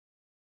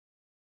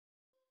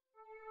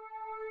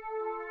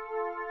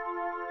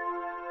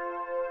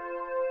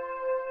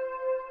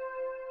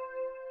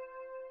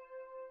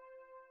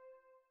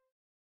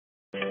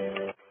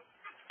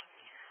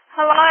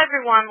Hello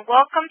everyone,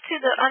 welcome to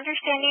the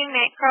Understanding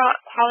MACRA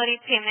Quality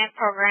Payment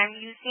Program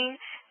using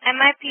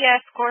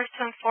MIPS scores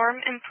to inform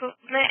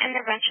improvement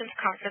interventions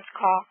conference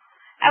call.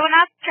 I will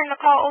now turn the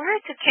call over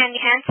to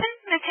Candy Hanson.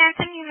 Ms.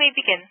 Hanson, you may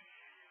begin.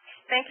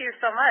 Thank you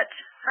so much.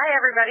 Hi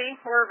everybody,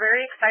 we're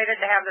very excited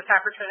to have this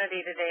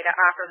opportunity today to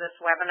offer this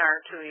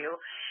webinar to you.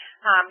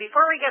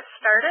 Before we get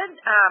started,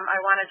 I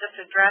want to just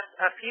address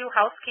a few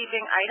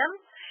housekeeping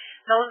items.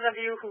 Those of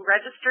you who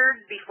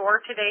registered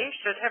before today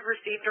should have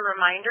received a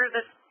reminder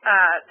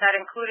that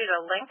included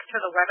a link to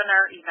the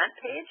webinar event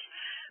page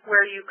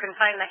where you can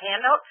find the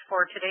handouts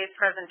for today's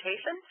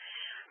presentation.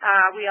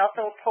 We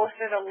also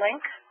posted a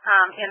link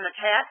in the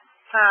chat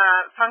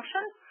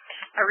function.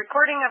 A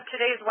recording of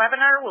today's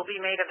webinar will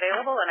be made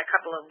available in a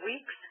couple of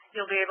weeks.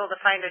 You'll be able to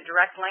find a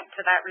direct link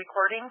to that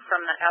recording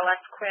from the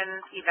LS Quinn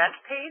event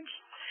page.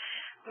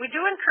 We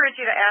do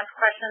encourage you to ask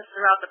questions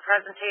throughout the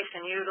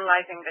presentation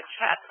utilizing the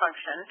chat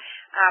function.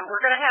 We're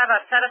going to have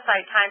a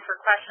set-aside time for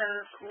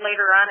questions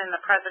later on in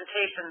the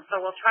presentation, so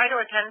we'll try to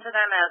attend to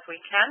them as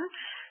we can,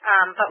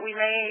 but we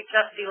may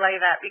just delay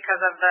that because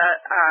of the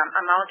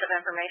amount of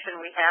information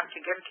we have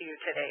to give to you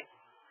today.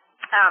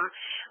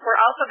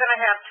 We're also going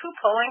to have two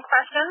polling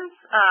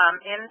questions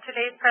in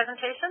today's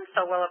presentation,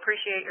 so we'll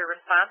appreciate your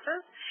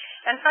responses.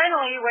 And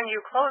finally, when you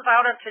close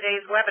out of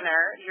today's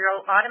webinar,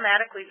 you'll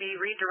automatically be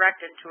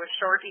redirected to a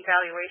short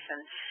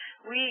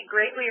evaluation. We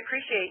greatly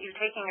appreciate you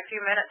taking a few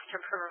minutes to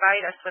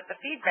provide us with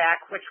the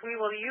feedback, which we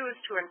will use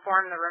to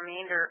inform the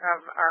remainder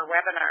of our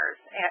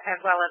webinars, as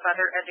well as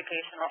other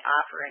educational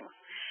offerings.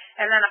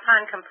 And then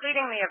upon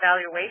completing the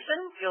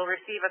evaluation, you'll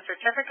receive a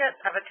certificate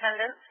of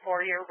attendance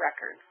for your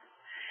records.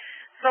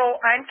 So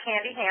I'm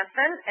Candy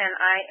Hanson, and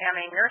I am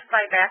a nurse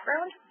by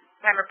background.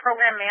 I'm a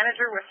program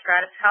manager with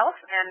Stratis Health,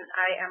 and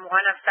I am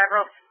one of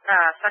several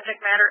subject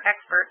matter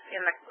experts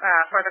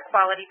for the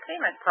quality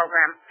payment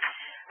program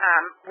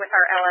with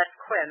our LS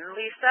Quinn.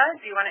 Lisa,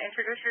 do you want to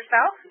introduce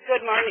yourself?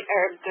 Good morning,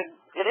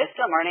 it is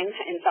still morning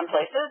in some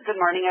places. Good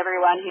morning,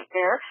 everyone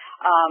here.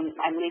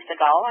 I'm Lisa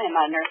Gall. I'm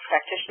a nurse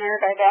practitioner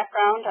by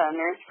background, a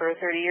nurse for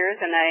 30 years,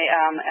 and I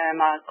am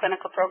a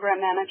clinical program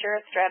manager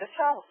at Stratis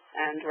Health,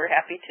 and we're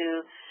happy to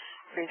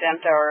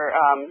present our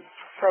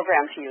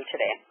program to you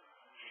today.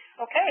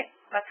 Okay,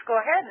 let's go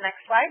ahead.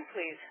 Next slide,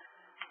 please.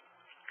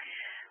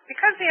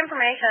 Because the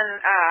information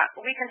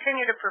we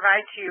continue to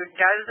provide to you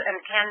does and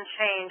can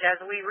change as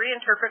we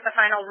reinterpret the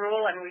final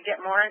rule and we get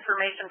more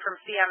information from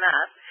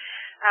CMS,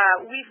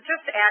 we've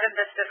just added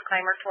this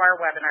disclaimer to our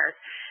webinars.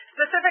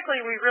 Specifically,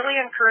 we really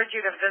encourage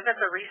you to visit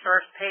the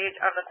resource page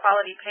of the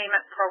Quality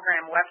Payment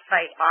Program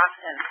website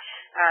often.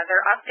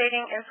 They're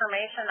updating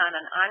information on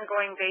an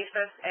ongoing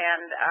basis,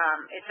 and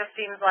it just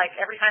seems like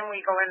every time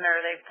we go in there,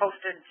 they've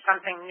posted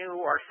something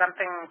new or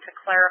something to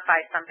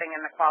clarify something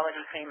in the Quality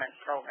Payment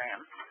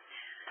Program.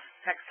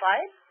 Next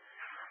slide.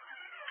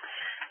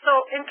 So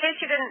in case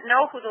you didn't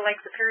know who the Lake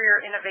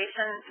Superior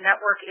Innovation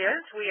Network is,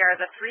 we are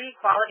the three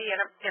quality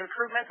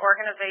improvement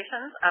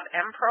organizations of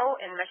MPRO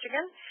in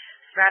Michigan,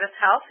 Stratis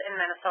Health in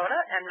Minnesota,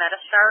 and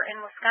MediStar in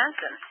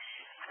Wisconsin.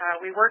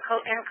 We work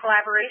in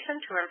collaboration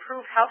to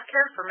improve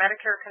healthcare for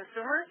Medicare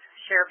consumers,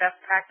 share best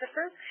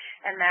practices,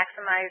 and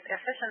maximize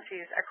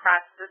efficiencies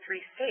across the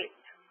three states.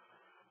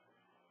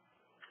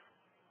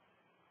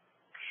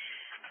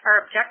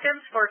 Our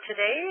objectives for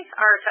today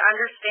are to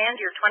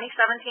understand your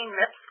 2017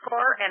 MIPS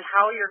score and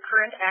how your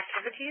current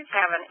activities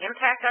have an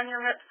impact on your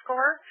MIPS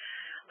score,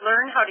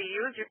 learn how to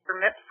use your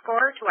MIPS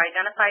score to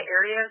identify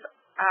areas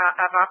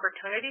of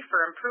opportunity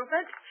for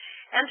improvement,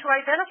 and to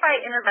identify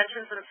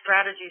interventions and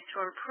strategies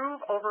to improve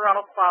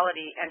overall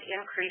quality and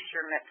increase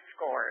your MIPS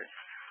scores.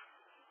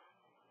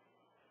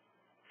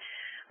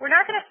 We're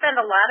not going to spend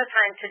a lot of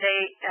time today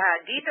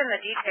deep in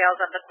the details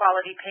of the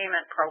quality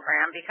payment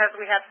program because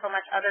we have so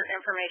much other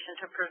information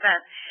to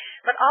present,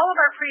 but all of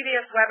our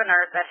previous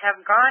webinars that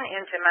have gone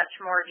into much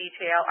more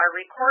detail are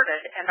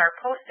recorded and are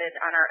posted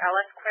on our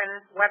LS Quinn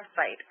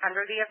website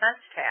under the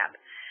Events tab.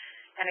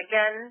 And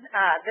again,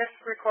 this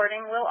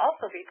recording will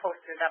also be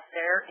posted up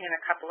there in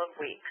a couple of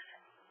weeks.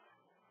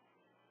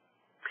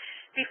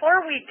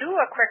 Before we do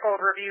a quick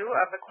overview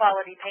of the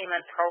quality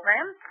payment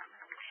program,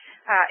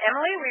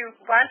 Emily, we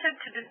wanted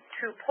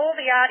to poll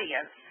the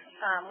audience.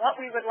 What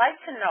we would like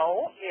to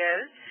know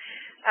is,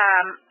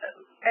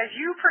 as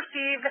you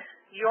perceive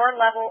your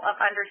level of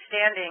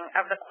understanding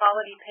of the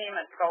quality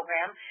payment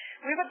program,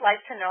 we would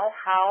like to know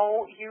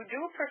how you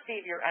do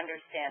perceive your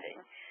understanding.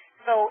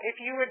 So if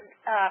you would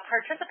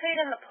participate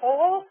in the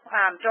poll,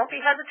 don't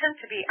be hesitant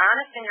to be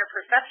honest in your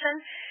perception.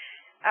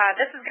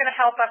 This is going to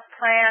help us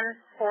plan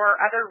for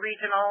other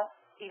regional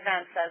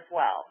events as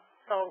well.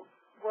 So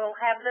we'll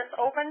have this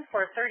open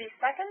for 30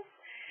 seconds.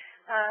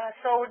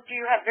 So do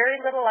you have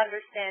very little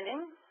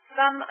understanding,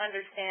 some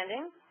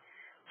understanding,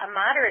 a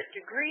moderate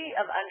degree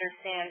of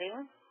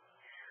understanding,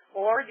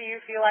 or do you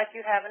feel like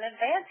you have an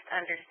advanced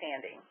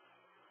understanding?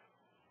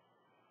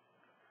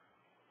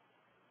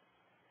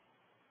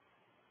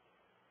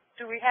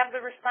 Do we have the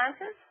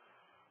responses?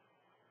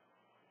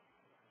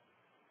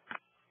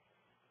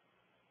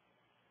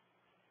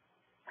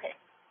 Okay.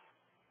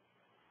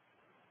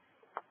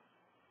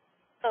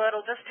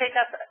 it'll just take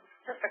us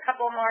just a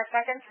couple more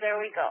seconds. There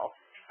we go.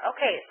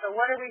 Okay, so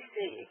what do we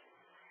see?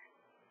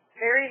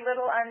 Very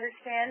little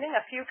understanding.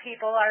 A few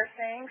people are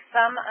saying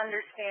some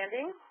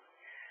understanding,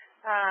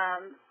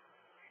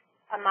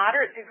 a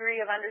moderate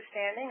degree of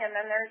understanding, and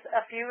then there's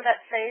a few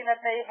that say that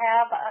they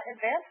have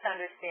advanced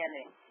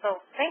understanding.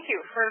 So thank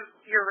you for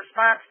your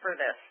response for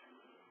this.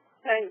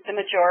 The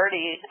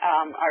majority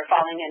are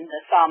falling into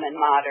some and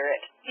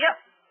moderate.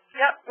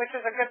 Yep, which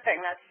is a good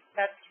thing.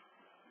 That's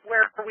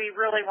where we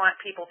really want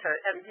people to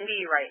be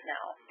right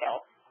now. So,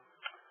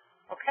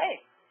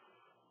 okay.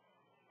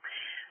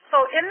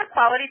 So in the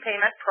quality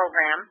payment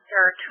program, there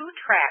are two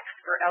tracks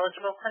for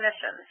eligible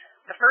clinicians.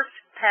 The first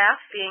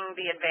path being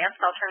the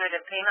advanced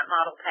alternative payment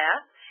model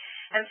path,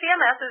 and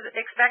CMS is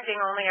expecting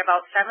only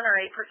about 7 or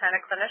 8%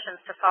 of clinicians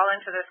to fall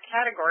into this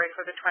category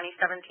for the 2017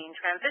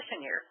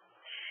 transition year.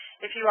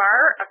 If you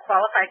are a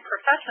qualified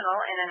professional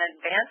in an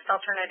advanced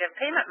alternative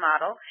payment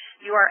model,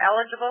 you are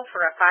eligible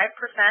for a 5%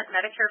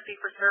 Medicare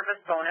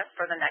fee-for-service bonus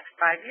for the next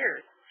 5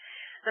 years.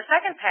 The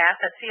second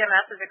path that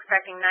CMS is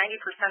expecting 90%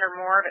 or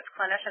more of its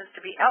clinicians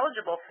to be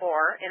eligible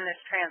for in this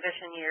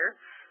transition year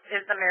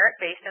is the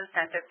Merit-Based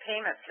Incentive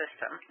Payment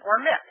System, or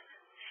MIPS.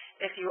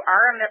 If you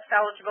are a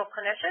MIPS-eligible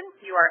clinician,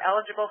 you are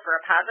eligible for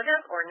a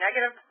positive or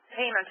negative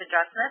payment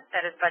adjustment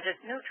that is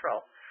budget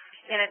neutral.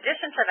 In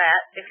addition to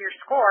that, if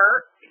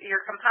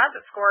your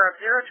composite score of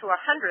 0 to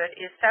 100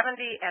 is 70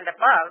 and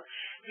above,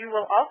 you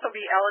will also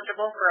be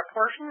eligible for a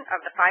portion of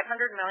the $500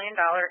 million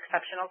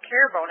exceptional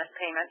care bonus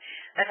payment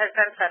that has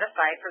been set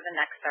aside for the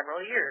next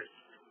several years.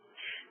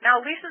 Now,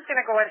 Lisa's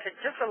going to go into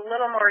just a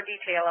little more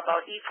detail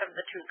about each of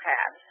the two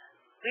paths.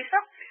 Lisa?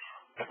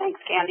 Thanks,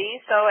 Candy.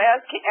 So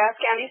as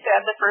Candy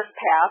said, the first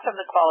path of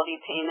the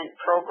quality payment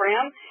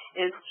program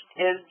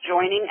is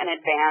joining an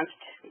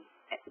advanced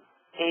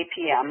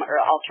APM, or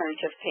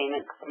alternative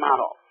payment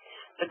model.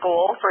 The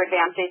goal for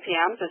advanced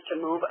APMs is to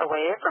move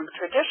away from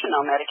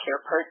traditional Medicare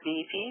Part B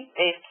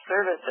fee-based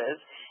services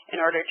in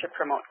order to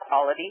promote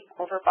quality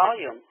over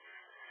volume.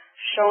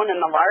 Shown in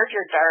the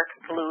larger dark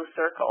blue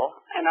circle,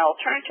 an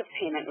alternative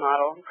payment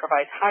model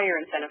provides higher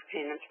incentive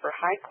payments for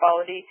high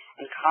quality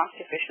and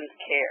cost-efficient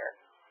care.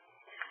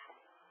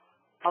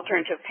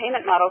 Alternative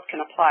payment models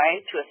can apply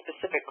to a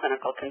specific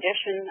clinical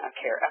condition, a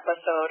care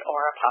episode, or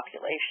a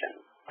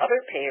population.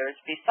 Other payers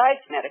besides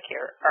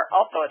Medicare are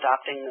also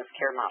adopting this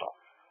care model.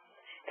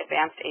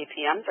 Advanced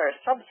APMs are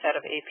a subset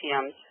of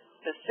APMs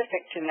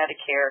specific to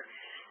Medicare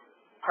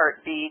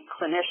Part B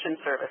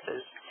clinician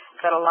services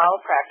that allow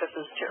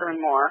practices to earn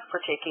more for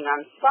taking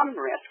on some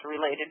risk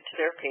related to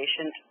their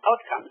patient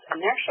outcomes, and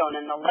they're shown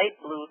in the light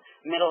blue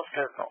middle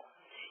circle.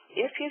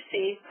 If you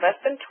see less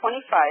than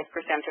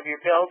 25% of your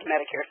billed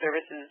Medicare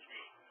services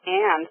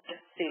and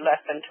see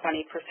less than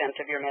 20%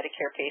 of your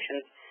Medicare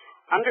patients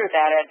under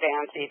that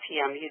advanced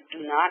APM, you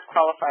do not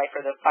qualify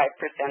for the 5%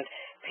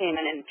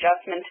 payment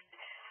adjustment.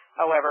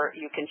 However,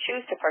 you can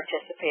choose to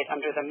participate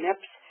under the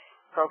MIPS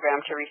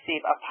program to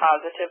receive a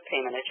positive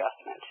payment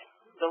adjustment.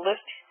 The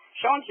list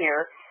shown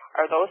here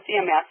are those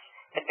CMS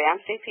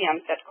advanced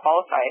APMs that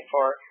qualify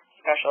for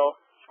special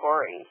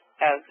scoring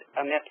as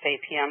a MIPS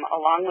APM,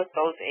 along with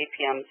those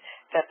APMs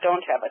that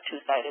don't have a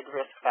two-sided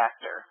risk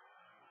factor.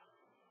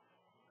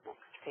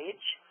 Next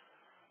page.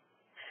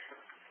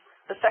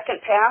 The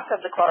second path of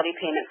the quality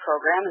payment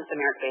program is the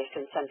Merit-Based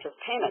Incentive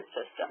Payment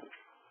System,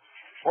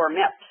 or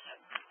MIPS.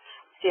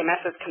 CMS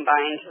has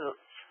combined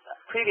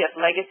previous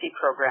legacy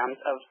programs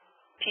of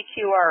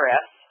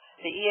PQRS,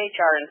 the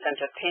EHR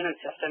Incentive Payment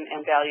System,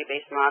 and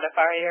Value-Based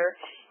Modifier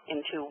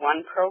into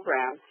one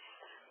program.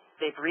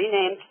 They've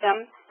renamed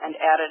them and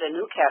added a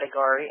new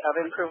category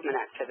of improvement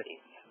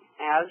activities.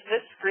 As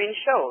this screen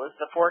shows,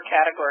 the 4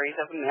 categories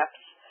of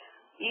MIPS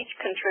each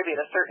contribute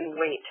a certain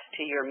weight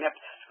to your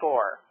MIPS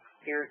score.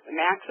 Your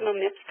maximum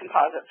MIPS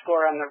composite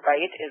score on the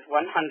right is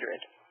 100,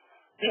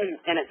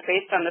 and it's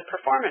based on the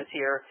performance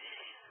year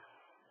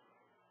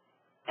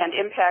and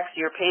impacts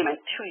your payment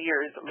 2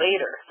 years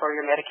later for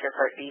your Medicare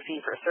Part B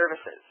fee for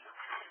services.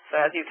 So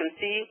as you can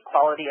see,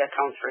 quality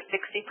accounts for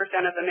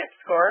 60% of the MIPS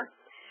score,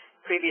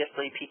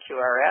 previously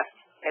PQRS.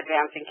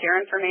 Advancing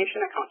care information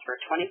accounts for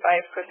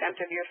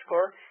 25% of your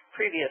score,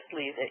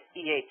 previously the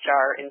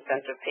EHR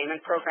Incentive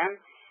Payment Program.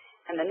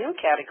 And the new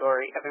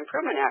category of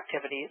improvement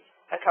activities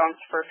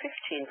accounts for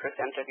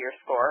 15% of your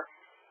score.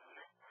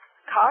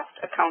 Cost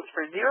accounts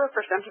for 0%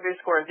 of your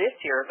score this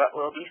year, but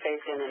will be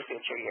phased in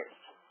future years.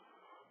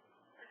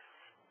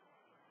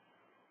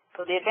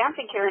 So the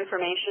advancing care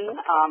information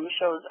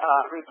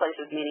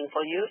replaces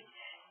meaningful use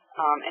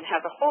and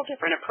has a whole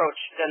different approach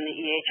than the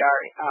EHR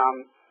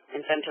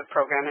incentive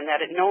program in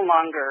that it no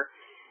longer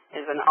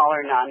is an all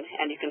or none,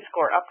 and you can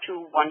score up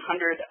to 100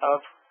 of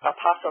a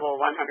possible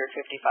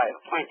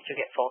 155 points to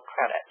get full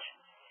credit.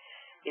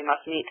 You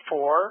must meet 4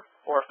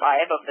 or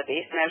 5 of the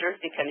base measures,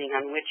 depending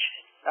on which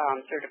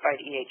certified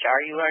EHR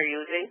you are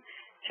using,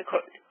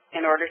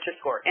 in order to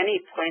score any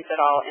points at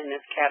all in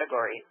this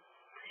category,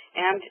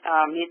 and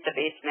meet the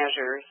base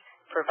measures,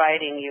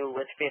 providing you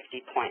with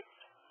 50 points.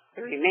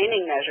 The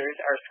remaining measures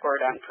are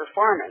scored on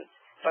performance,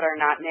 but are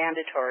not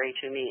mandatory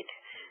to meet.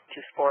 to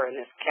score in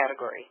this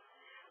category.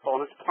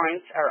 Bonus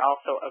points are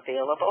also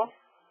available,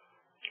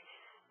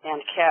 and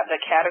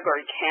the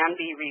category can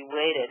be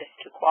reweighted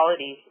to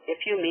quality if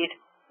you meet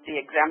the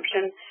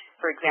exemption.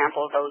 For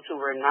example, those who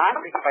were not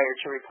required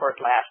to report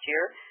last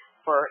year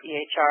for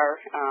EHR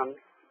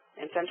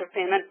incentive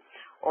payment,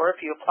 or if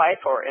you apply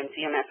for and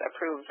CMS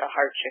approves a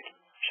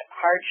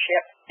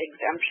hardship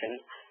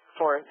exemption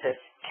for this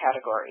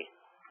category.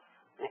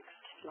 Next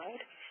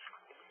slide.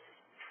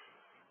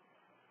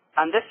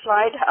 On this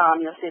slide,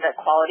 you'll see that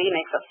quality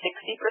makes up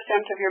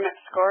 60% of your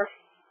MIPS score,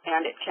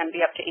 and it can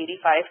be up to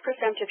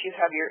 85% if you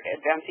have your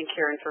advancing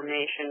care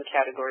information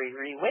category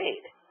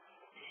reweighed.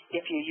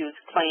 If you use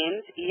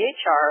claims,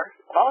 EHR,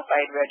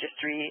 qualified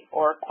registry,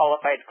 or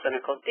qualified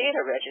clinical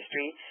data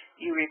registry,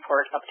 you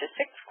report up to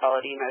 6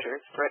 quality measures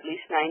for at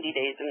least 90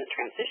 days in the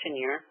transition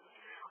year,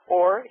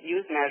 or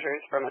use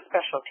measures from a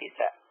specialty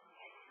set.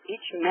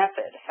 Each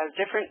method has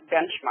different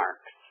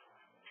benchmarks.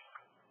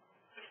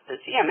 The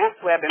CMS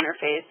web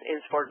interface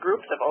is for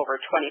groups of over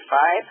 25,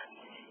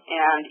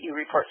 and you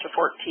report to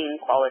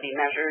 14 quality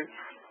measures.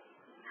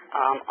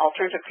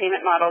 Alternative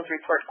payment models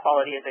report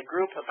quality as a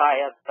group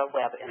via the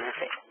web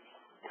interface.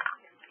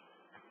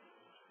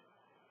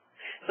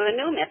 So the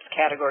new MIPS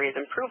category is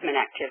improvement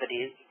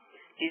activities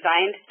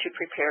designed to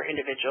prepare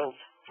individuals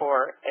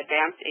for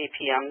advanced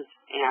APMs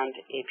and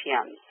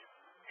APMs,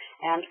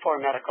 and for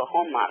medical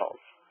home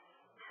models.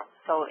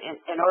 So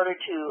in order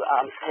to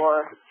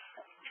score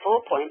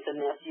full points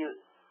in this,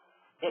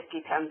 it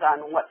depends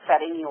on what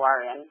setting you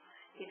are in.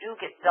 You do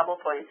get double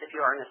points if you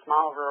are in a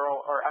small,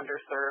 rural, or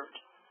underserved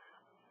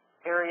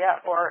area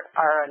or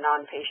are a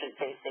non-patient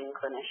facing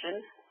clinician.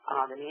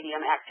 The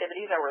medium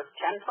activities are worth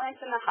 10 points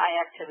and the high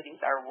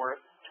activities are worth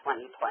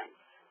 20 points.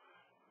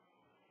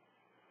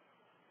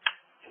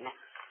 Next.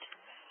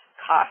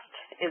 Cost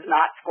is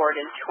not scored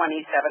in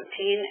 2017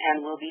 and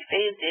will be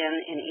phased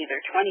in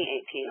either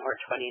 2018 or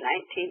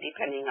 2019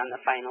 depending on the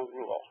final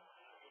rule.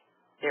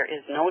 There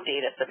is no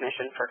data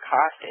submission for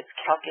cost. It's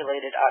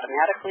calculated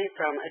automatically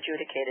from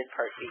adjudicated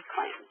Part B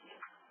claims.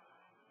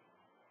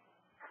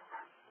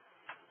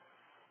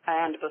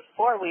 And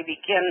before we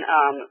begin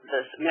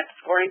this MIPS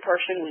scoring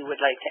portion, we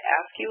would like to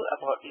ask you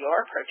about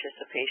your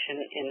participation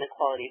in the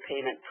quality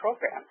payment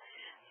program.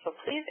 So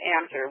please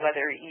answer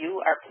whether you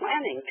are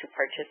planning to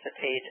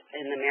participate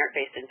in the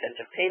merit-based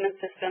incentive payment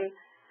system,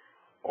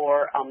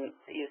 or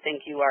you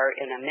think you are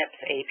in a MIPS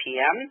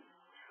APM,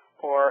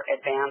 or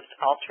advanced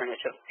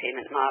alternative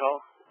payment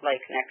model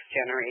like next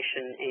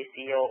generation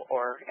ACO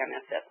or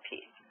MSSP.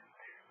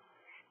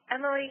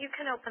 Emily, you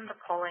can open the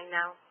polling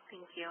now.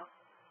 Thank you.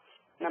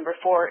 Number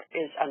 4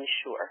 is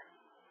unsure.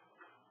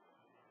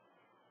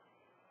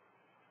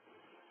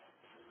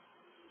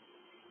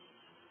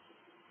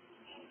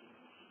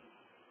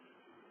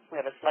 We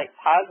have a slight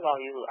pause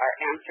while you are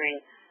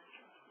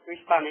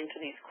responding to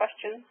these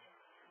questions.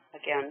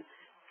 Again,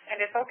 and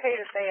it's okay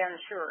to say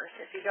unsure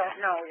if you don't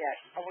know yet.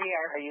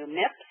 Are you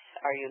MIPS?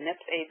 Are you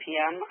MIPS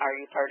APM? Are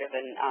you part of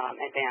an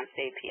advanced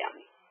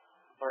APM?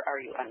 Or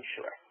are you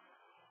unsure?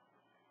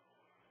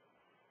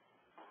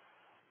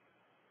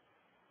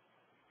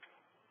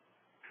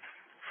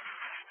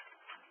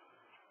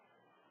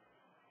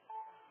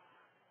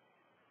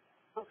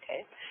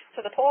 Okay,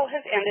 so the poll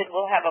has ended.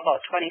 We'll have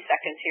about 20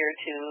 seconds here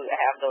to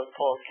have those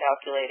polls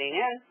calculating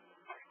in.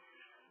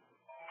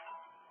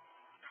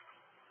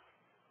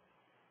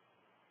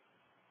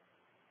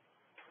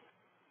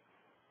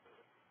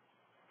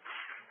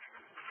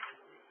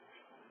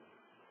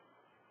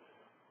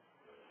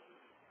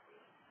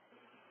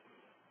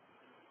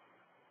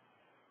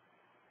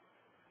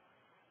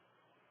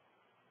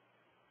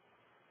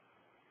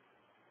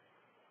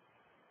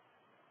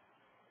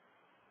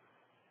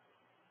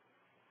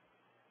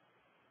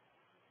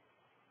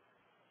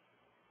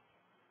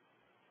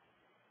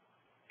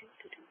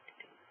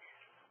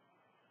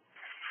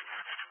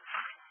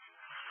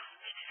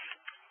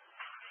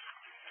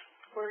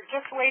 We're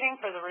just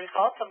waiting for the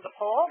results of the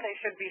poll. They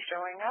should be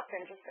showing up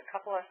in just a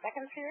couple of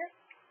seconds here.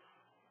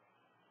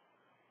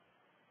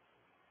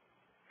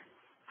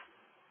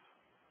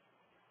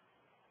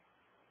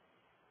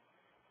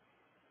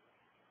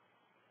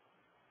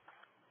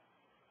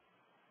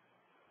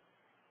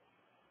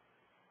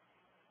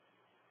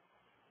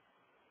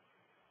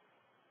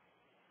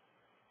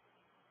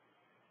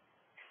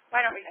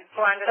 Why don't we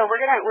go on to so we're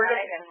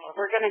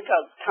gonna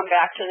come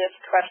back to this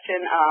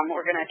question.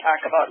 We're gonna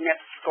talk about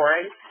MIPS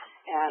scoring,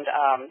 and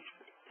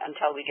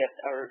until we get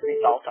a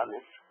result on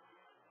this.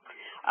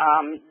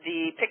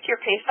 The pick your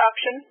pace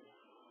option.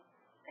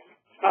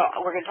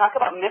 We're going to talk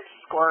about MIPS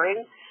scoring,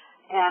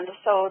 and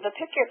so the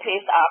pick your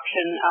pace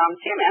option.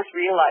 CMS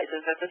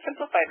realizes that the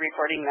simplified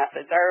reporting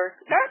methods are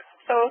not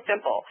so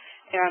simple,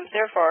 and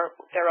therefore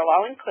they're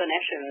allowing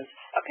clinicians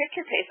a pick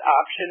your pace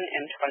option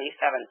in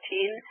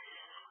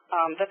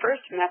 2017. The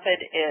first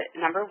method,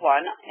 number 1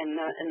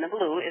 in the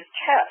blue, is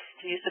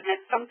test. You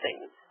submit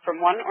something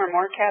from one or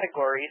more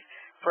categories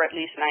for at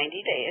least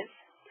 90 days,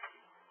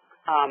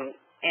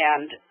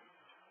 and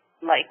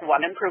like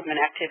one improvement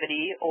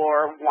activity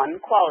or one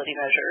quality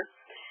measure,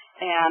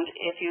 And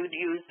if you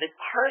use the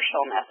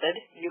partial method,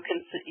 you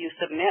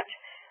submit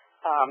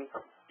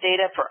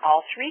data for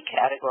all 3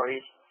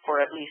 categories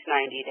for at least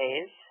 90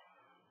 days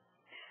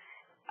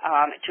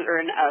to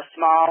earn a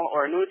small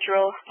or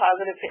neutral or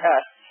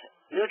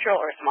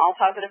small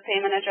positive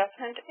payment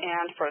adjustment.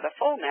 And for the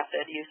full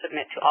method, you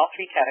submit to all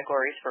 3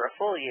 categories for a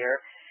full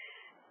year.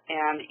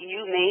 And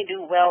you may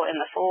do well in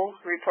the full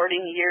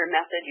reporting year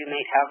method. You may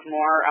have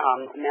more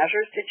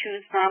measures to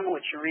choose from,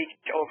 which reach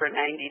over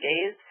 90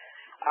 days.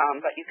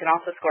 But you can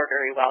also score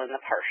very well in the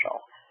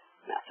partial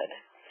method.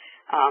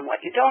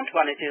 What you don't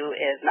want to do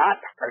is not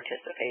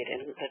participate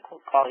in the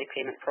quality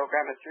payment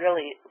program. It's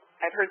really,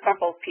 I've heard some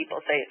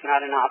people say it's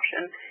not an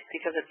option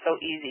because it's so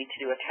easy to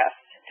do a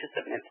test to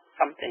submit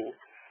something.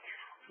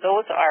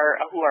 Those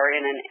who are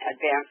in an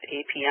advanced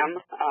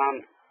APM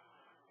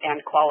and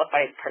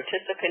qualified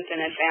participant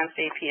in advanced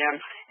APM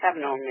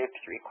have no MIPS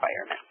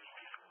requirements.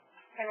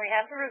 And we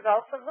have the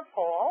results of the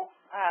poll.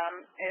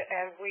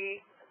 As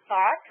we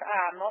thought,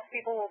 most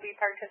people will be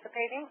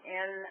participating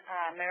in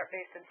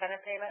merit-based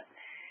incentive payment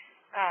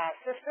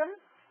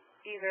system,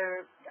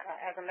 either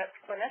as a MIPS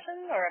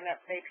clinician or a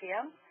MIPS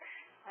APM.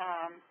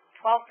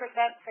 12%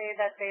 say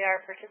that they are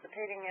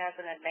participating as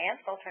an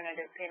advanced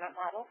alternative payment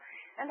model,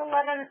 and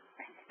 11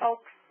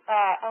 out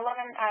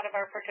of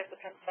our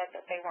participants said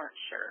that they weren't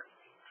sure.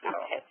 So,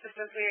 just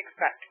as we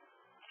expect.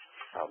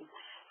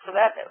 So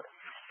that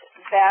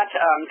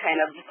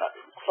kind of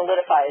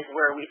solidifies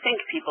where we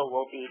think people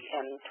will be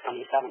in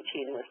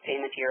 2017 with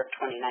payment year of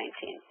 2019.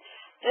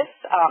 This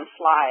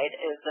slide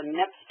is the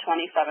MIPS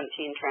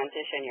 2017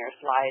 transition year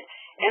slide,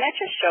 and it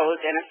just shows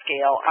in a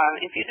scale.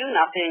 If you do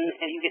nothing,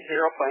 and you get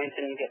 0 points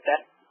and you get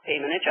that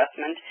payment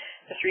adjustment,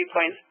 the 3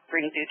 points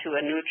brings you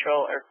to a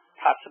neutral or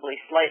possibly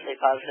slightly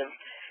positive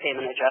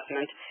payment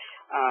adjustment.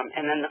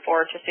 And then the 4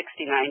 to 69%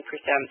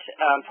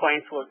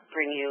 points will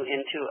bring you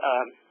into,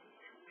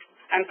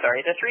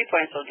 the 3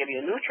 points will give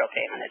you a neutral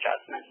payment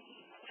adjustment.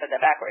 I said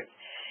that backwards.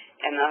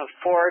 And the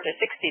 4 to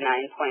 69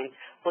 points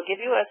will give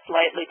you a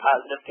slightly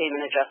positive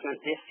payment adjustment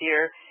this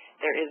year.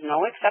 There is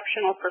no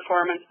exceptional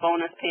performance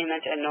bonus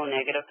payment and no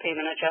negative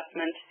payment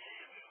adjustment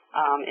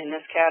in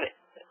this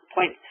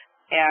point.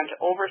 And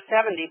over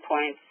 70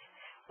 points,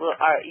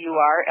 you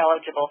are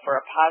eligible for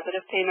a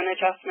positive payment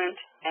adjustment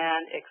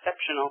and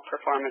exceptional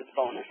performance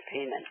bonus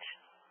payment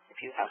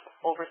if you have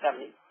over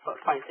 70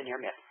 points in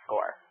your MIPS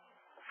score.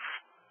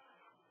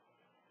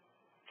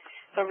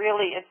 So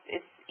really,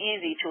 it's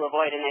easy to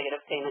avoid a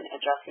negative payment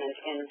adjustment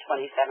in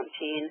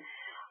 2017.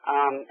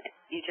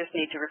 You just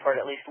need to report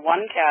at least 1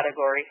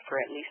 category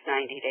for at least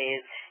 90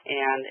 days,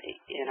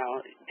 and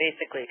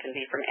basically it can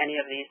be from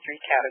any of these 3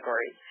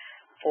 categories.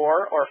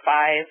 4 or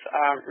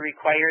 5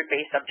 required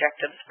base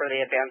objectives for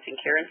the advancing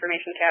care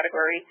information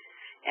category,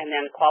 and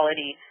then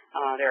quality.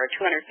 There are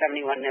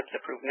 271 MIPS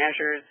approved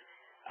measures,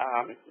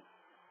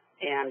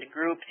 and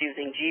groups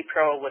using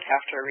GPRO would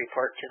have to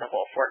report to the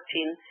whole 14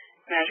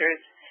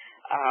 measures.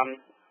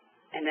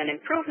 And then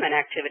improvement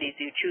activities,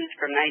 you choose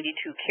from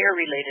 92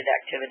 care-related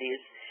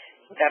activities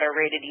that are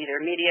rated either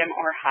medium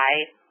or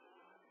high.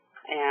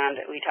 And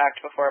we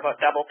talked before about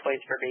double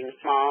points for being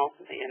small,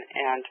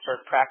 and for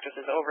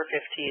practices over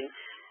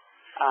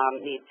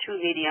 15, need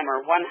 2 medium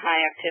or 1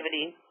 high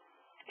activity.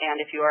 And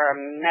if you are a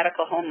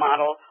medical home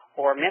model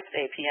or MIPS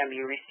APM,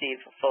 you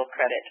receive full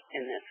credit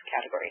in this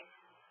category.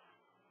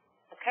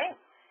 Okay.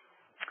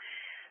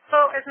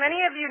 So as many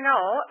of you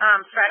know,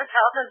 Stratis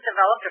Health has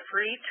developed a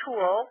free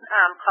tool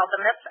called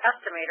the MIPS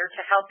Estimator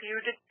to help you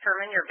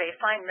determine your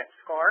baseline MIPS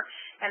score,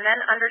 and then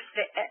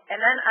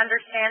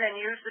understand and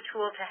use the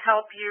tool to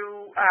help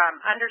you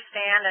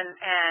understand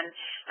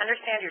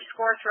your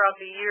score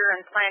throughout the year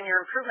and plan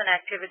your improvement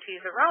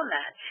activities around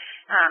that.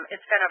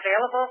 It's been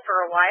available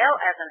for a while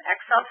as an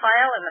Excel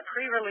file in the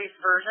pre-release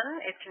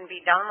version. It can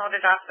be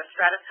downloaded off the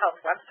Stratis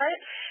Health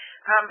website.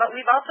 But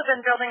we've also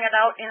been building it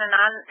out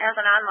as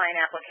an online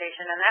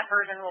application, and that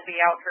version will be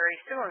out very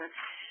soon.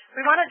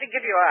 We wanted to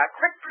give you a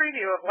quick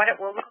preview of what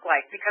it will look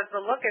like because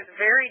the look is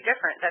very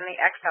different than the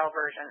Excel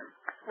version.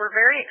 We're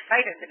very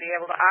excited to be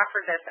able to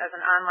offer this as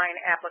an online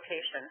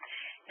application.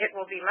 It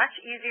will be much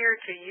easier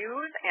to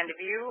use and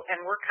view,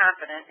 and we're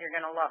confident you're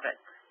going to love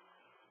it.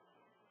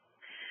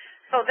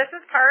 So this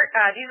is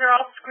these are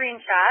all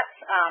screenshots,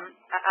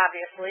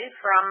 obviously,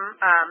 from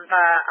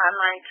the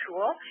online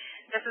tool.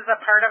 This is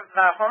a part of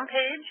the home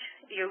page.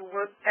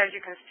 As you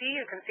can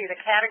see the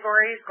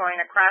categories going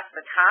across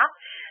the top,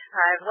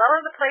 as well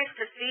as a place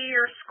to see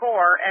your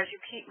score as you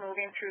keep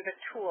moving through the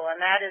tool, and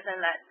that is in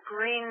that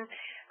green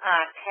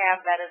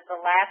tab that is the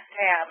last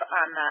tab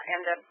on the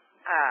end of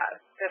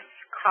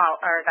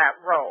that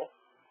row.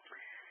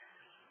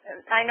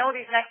 I know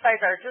these next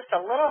slides are just a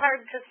little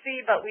hard to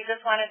see, but we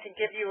just wanted to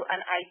give you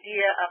an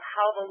idea of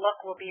how the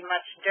look will be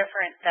much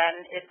different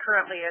than it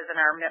currently is in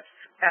our MIPS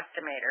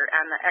estimator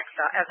and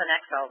as an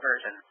Excel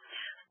version.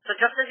 So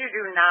just as you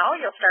do now,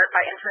 you'll start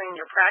by entering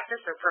your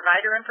practice or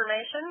provider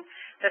information.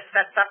 This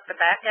sets up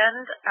the back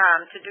end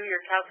to do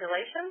your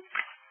calculations,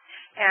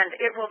 and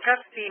it will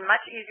just be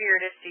much easier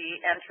to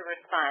see and to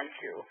respond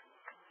to.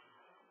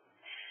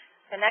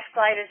 The next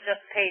slide is just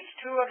page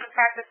 2 of the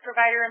practice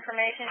provider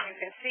information. You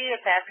can see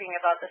it's asking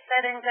about the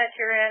settings that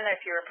you're in,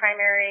 if you're a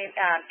primary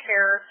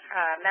care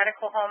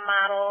medical home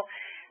model,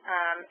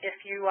 if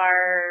you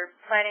are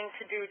planning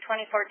to do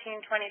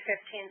 2014-2015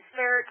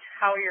 cert,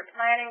 how you're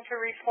planning to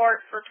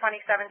report for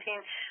 2017.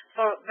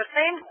 So the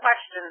same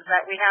questions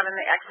that we have in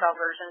the Excel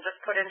version,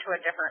 just put into a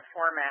different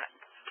format.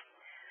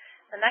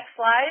 The next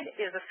slide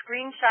is a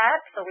screenshot.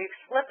 So we've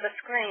split the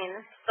screen.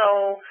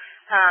 So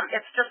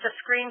it's just a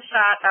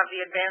screenshot of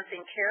the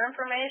advancing care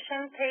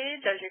information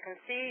page. As you can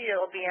see,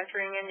 you'll be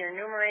entering in your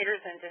numerators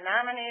and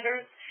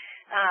denominators.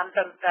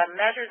 The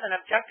measures and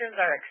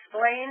objectives are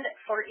explained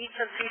for each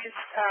of these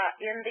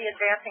in the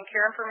advancing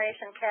care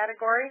information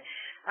category,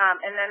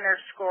 and then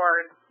they're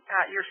scored.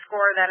 Your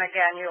score then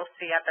again you'll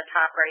see at the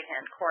top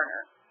right-hand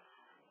corner.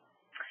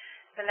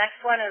 The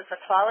next one is the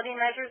quality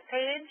measures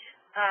page.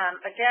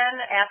 Again,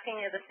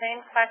 asking you the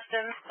same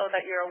questions so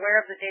that you're aware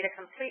of the data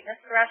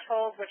completeness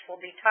threshold, which we'll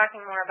be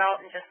talking more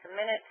about in just a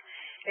minute.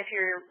 If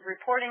you're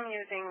reporting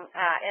using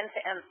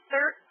end-to-end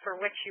cert, for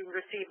which you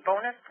receive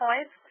bonus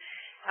points,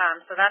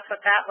 so that's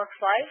what that looks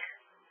like.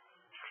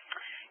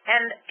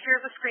 And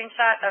here's a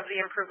screenshot of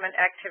the improvement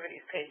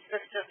activities page.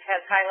 This just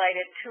has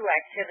highlighted 2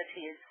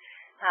 activities.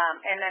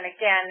 And then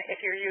again, if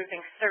you're using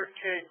CERT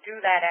to do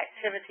that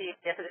activity,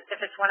 if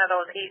it's one of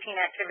those 18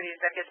 activities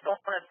that gets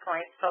bonus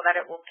points so that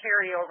it will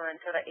carry over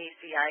into the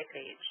ACI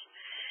page.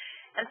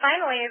 And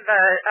finally,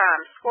 the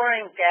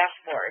scoring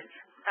dashboards.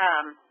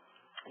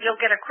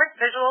 You'll get a quick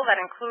visual that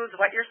includes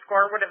what your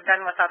score would have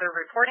done with other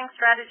reporting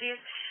strategies,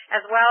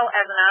 as well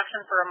as an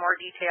option for a more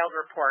detailed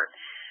report.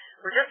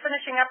 We're just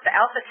finishing up the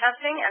alpha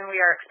testing, and we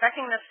are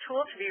expecting this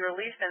tool to be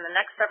released in the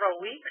next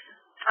several weeks.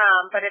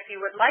 But if you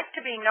would like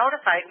to be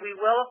notified, we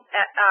will,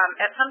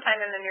 at some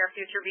time in the near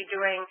future, be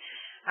doing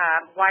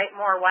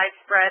more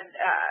widespread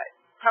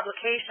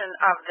publication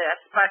of this.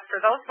 But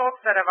for those folks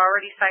that have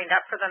already signed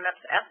up for the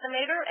MIPS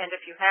estimator, and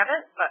if you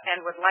haven't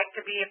and would like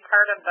to be a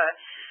part of the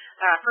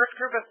first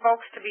group of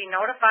folks to be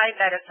notified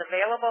that it's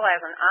available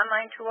as an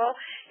online tool,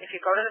 if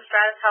you go to the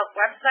Stratis Health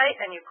website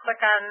and you click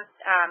on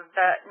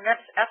the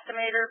MIPS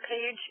estimator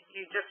page,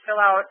 you just fill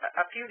out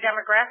a few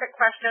demographic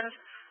questions,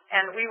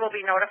 and we will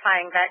be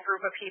notifying that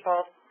group of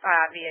people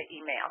via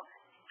email.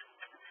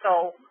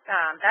 So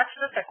that's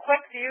just a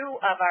quick view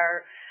of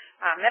our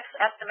MIPS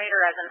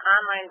estimator as an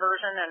online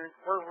version, and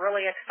we're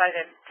really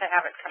excited to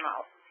have it come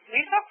out.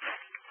 Lisa?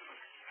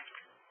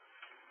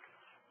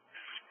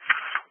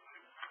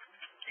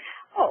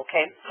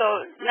 Okay, so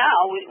now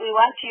we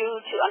want you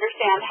to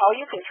understand how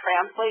you can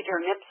translate your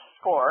MIPS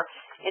score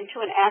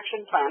into an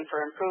action plan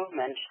for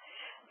improvement.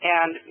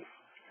 And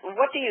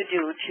what do you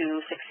do to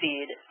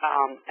succeed?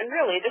 And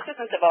really, this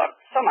isn't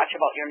so much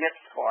about your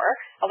MIPS score.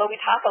 Although we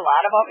talk a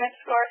lot about MIPS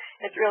score,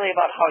 it's really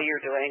about how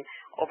you're doing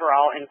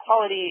overall in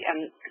quality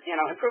and,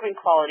 improving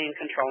quality and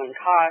controlling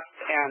costs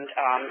and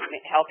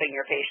helping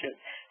your patients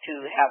to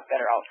have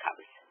better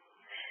outcomes.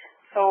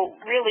 So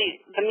really,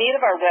 the meat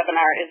of our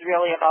webinar is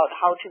really about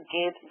how to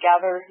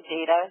gather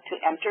data to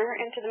enter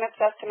into the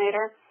MIPS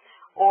estimator,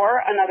 or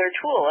another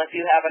tool if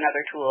you have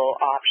another tool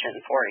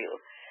option for you.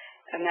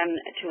 And then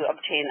to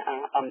obtain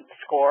a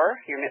score,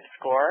 your MIPS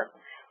score.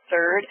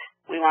 Third,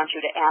 we want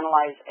you to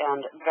analyze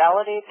and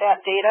validate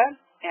that data,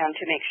 and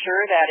to make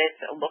sure that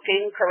it's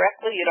looking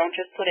correctly. You don't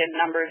just put in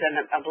numbers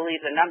and believe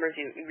the numbers.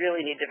 You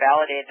really need to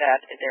validate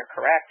that they're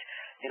correct.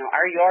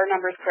 Are your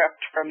numbers correct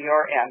from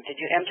your end?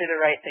 Did you enter the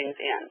right things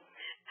in?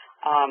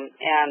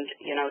 And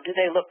do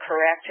they look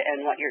correct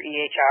in what your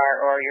EHR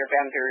or your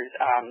vendor's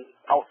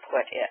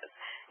output is?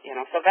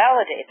 So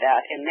validate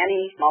that in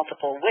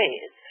multiple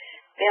ways.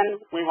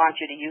 Then we want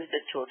you to use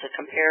this tool to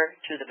compare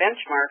to the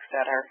benchmarks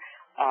that are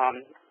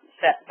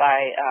set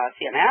by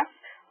CMS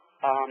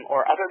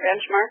or other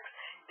benchmarks,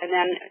 and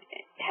then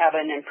have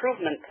an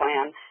improvement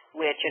plan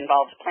which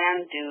involves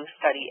plan, do,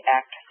 study,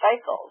 act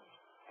cycles.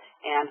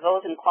 And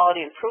those in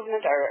quality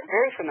improvement are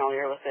very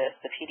familiar with this,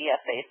 the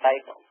PDSA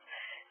cycles.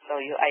 So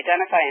you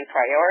identify and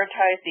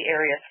prioritize the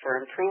areas for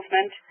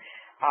improvement.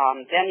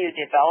 Then you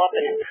develop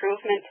an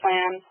improvement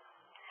plan.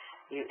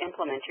 You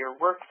implement your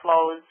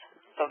workflows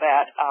so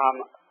that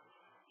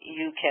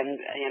you can,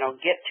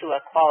 get to a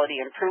quality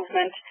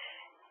improvement.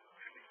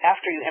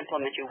 After you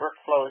implement your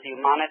workflows, you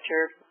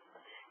monitor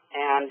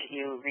and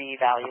you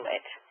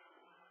reevaluate.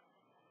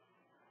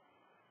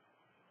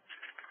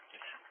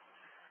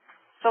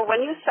 So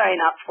when you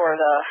sign up for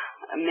the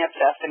MIPS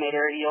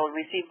estimator, you'll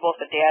receive both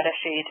the data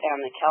sheet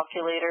and the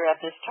calculator at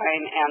this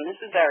time, and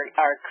this is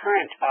our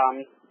current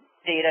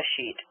data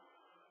sheet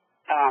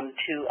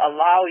to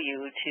allow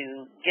you to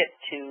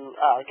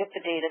get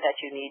the data that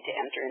you need to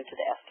enter into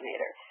the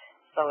estimator.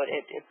 So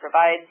it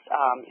provides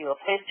you a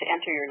place to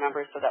enter your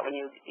numbers so that when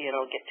you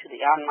get to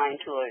the online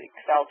tool or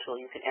Excel tool,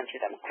 you can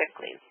enter them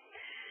quickly.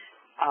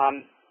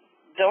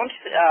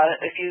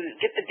 If you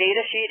get the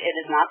data sheet, it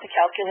is not the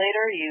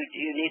calculator.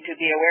 You need to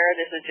be aware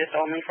this is just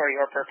only for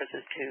your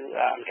purposes to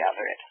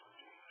gather it.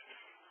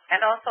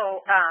 And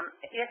also,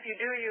 if you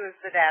do use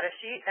the data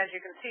sheet, as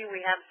you can see,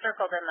 we have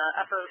circled in the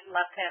upper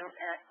left-hand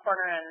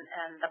corner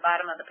and the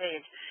bottom of the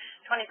page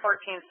 2014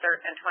 CERT,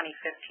 and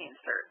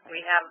 2015 CERT.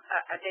 We have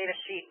a data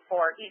sheet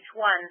for each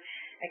one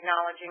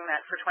acknowledging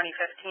that for 2015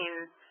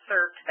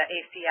 CERT, the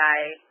ACI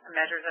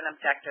measures and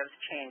objectives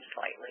changed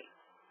slightly.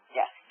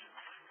 Yes.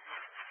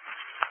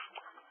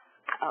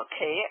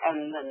 Okay,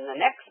 and then the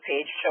next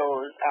page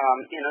shows,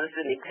 this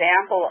is an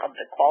example of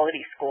the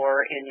quality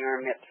score in your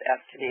MIPS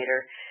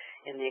estimator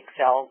in the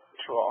Excel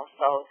tool.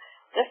 So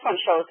this one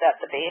shows that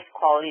the base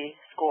quality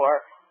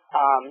score,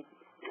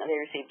 they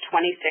received 26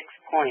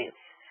 points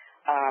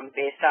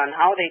based on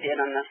how they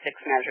did on the 6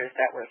 measures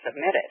that were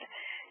submitted.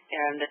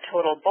 And the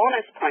total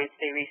bonus points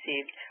they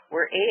received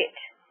were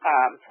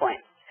 8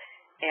 points.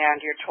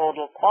 And your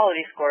total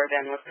quality score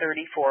then was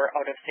 34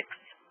 out of 60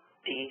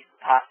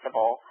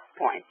 possible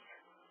points.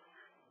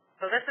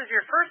 So this is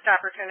your first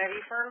opportunity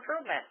for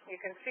improvement. You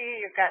can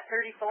see you've got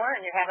 34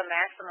 and you have a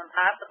maximum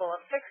possible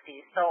of 60.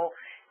 So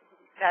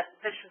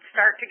this should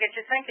start to get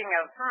you thinking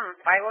of,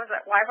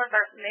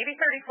 maybe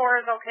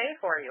 34 is okay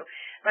for you.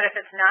 But if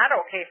it's not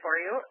okay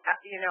for you,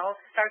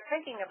 start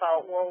thinking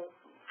about, well,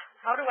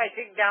 how do I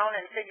dig down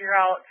and figure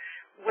out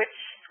which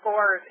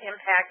scores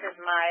impacted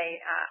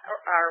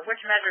or which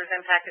measures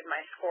impacted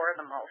my score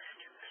the most?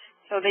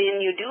 So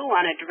then you do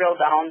want to drill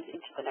down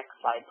into the next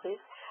slide,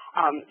 please.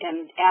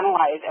 And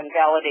analyze and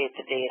validate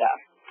the data.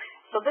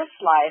 So this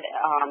slide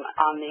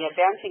on the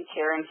Advancing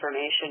Care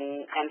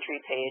Information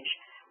entry page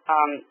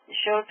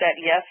shows that,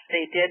 yes,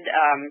 they did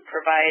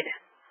provide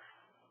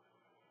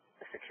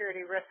the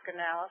security risk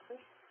analysis.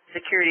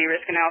 Security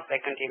risk analysis.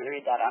 I couldn't even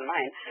read that on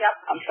mine. Yep.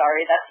 I'm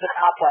sorry, that's the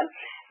top one.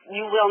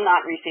 You will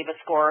not receive a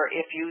score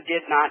if you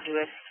did not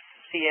do a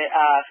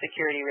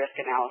security risk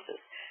analysis.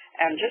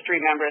 And just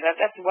remember that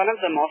that's one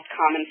of the most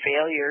common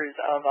failures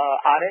of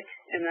audit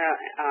in the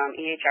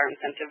EHR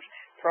incentive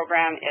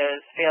program is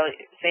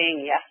saying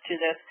yes to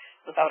this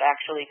without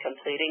actually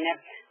completing it.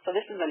 So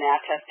this is an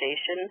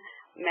attestation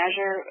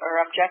measure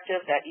or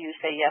objective that you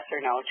say yes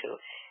or no to.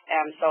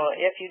 And so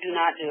if you do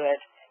not do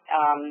it,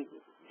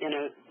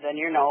 then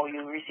you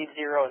receive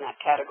 0 in that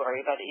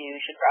category. But you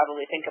should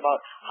probably think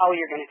about how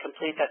you're going to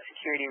complete that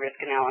security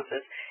risk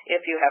analysis if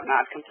you have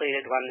not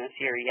completed one this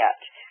year yet.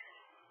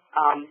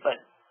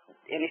 But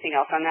anything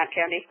else on that,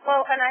 Candy?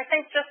 Well, and I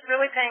think just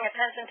really paying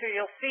attention to,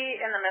 you'll see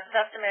in the MIPS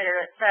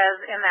estimator it says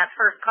in that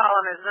first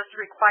column, is this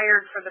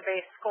required for the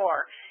base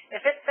score?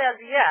 If it says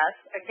yes,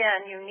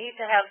 again, you need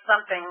to have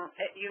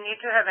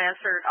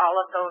answered all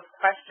of those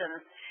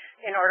questions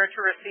in order to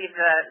receive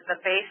the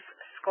base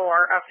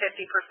score of 50%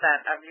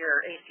 of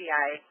your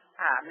ACI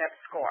MIPS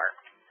score.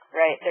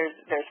 Right.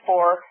 There's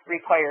 4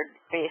 required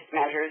base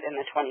measures in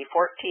the 2014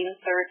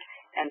 CERT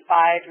and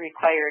 5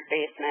 required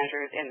base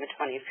measures in the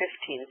 2015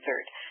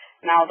 CERT.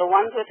 Now, the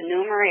ones with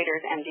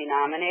numerators and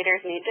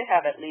denominators need to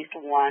have at least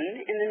 1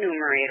 in the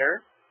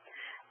numerator.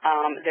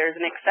 There's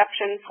an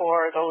exception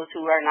for those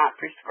who are not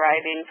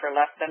prescribing for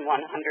less than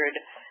 100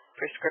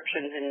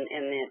 prescriptions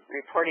in the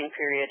reporting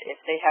period.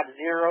 If they have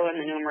 0 in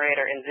the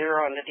numerator and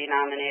 0 in the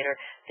denominator,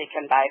 they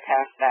can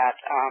bypass that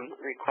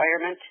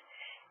requirement.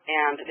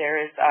 And there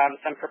is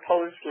some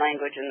proposed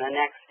language in the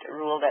next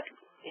rule that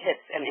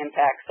hits and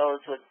impacts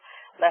those with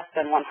less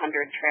than 100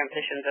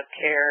 transitions of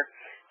care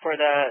for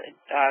the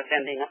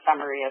sending a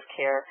summary of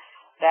care.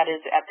 That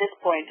is, at this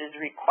point, is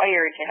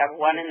required to have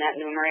 1 in that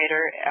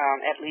numerator,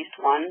 at least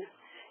 1,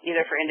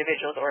 either for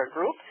individuals or a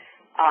group.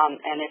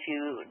 And if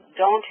you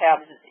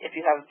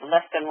have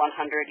less than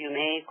 100, you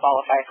may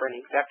qualify for an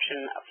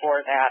exception for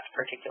that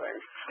particular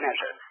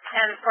measure.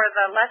 And for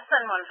the less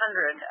than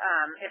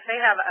 100, if they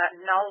have a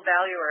null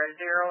value or a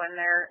 0 in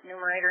their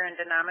numerator and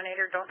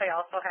denominator, don't they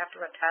also have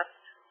to attest?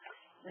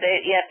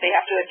 Yes, they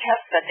have to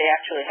attest that they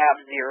actually have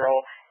 0,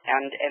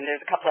 and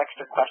there's a couple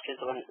extra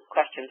questions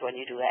when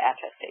you do the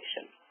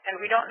attestation. And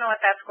we don't know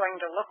what that's going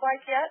to look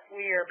like yet.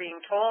 We are being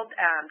told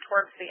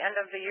towards the end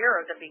of the year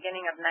or the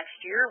beginning of next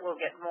year, we'll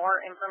get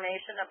more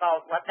information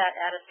about what that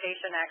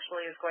attestation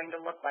actually is going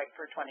to look like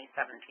for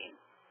 2017.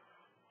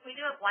 We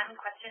do have one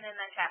question in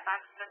the chat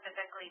box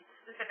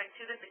specific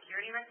to the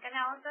security risk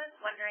analysis,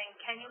 wondering,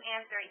 can you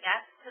answer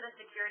yes to the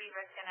security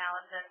risk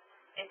analysis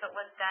if it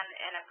was done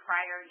in a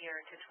prior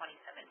year to 2017?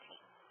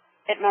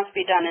 It must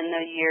be done in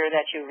the year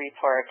that you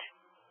report.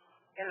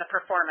 In the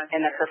performance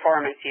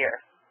year.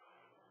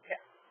 Yeah.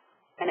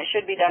 And it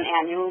should be done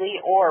annually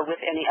or with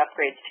any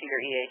upgrades to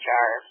your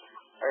EHR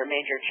or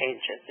major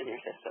changes in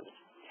your systems.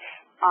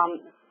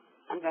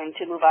 I'm going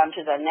to move on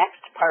to the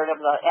next part of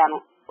the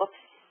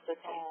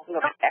go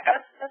back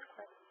up. That's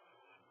quick.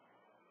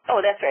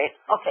 Oh, that's right.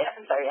 Okay,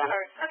 I'm sorry, Anna.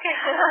 Okay.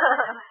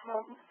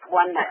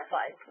 One more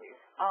slide, please.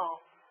 Oh,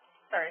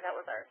 sorry, that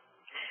was ours.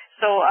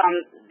 So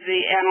the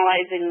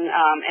analyzing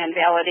and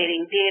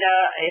validating data,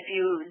 if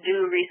you do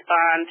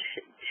respond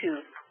to...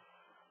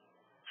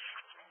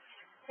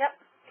 Yep.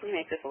 Can you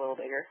make this a little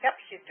bigger? Yep,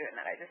 she's doing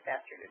that. I just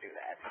asked her to do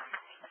that.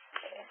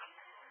 Okay.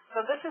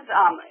 So this is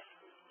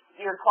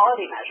your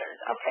quality measures.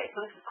 Okay,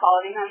 so this is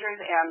quality measures,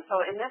 and so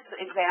in this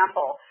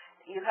example,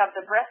 you have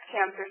the breast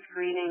cancer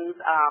screenings,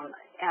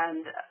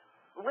 and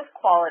with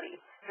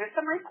quality, there's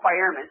some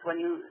requirements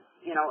when you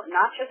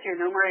not just your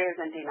numerators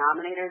and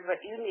denominators, but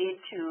you need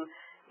to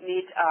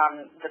meet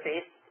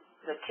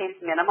the case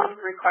minimum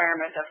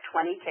requirement of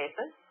 20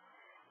 cases.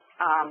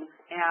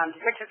 And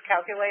which is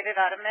calculated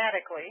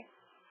automatically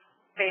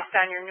based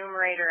on your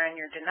numerator and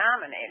your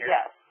denominator.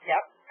 Yes.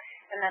 Yep.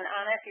 And then,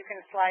 Anna, if you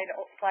can slide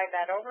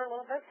that over a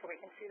little bit so we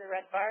can see the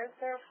red bars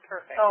there.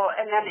 Perfect. So,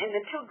 and then in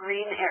the two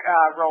green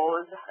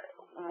rows,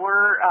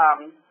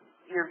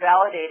 you're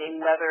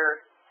validating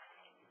whether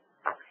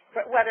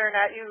or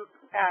not you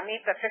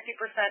meet the 50%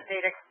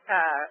 data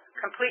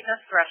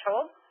completeness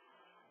threshold.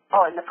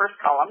 Oh, in the first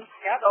column.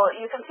 Yep. So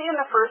you can see in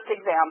the first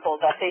example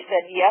that they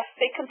said yes,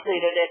 they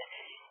completed it,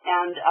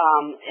 and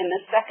in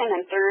the second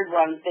and third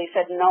ones they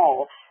said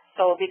no.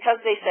 So because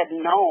they said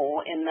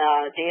no in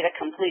the data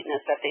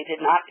completeness, that they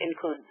did not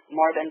include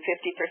more than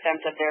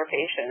 50% of their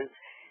patients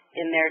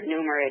in their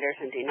numerators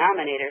and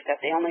denominators,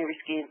 that they only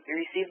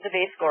received the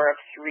base score of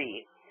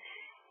 3.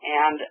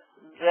 And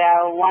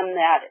the one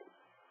that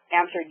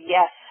answered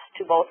yes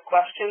to both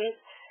questions,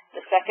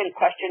 the second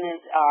question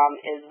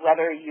is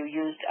whether you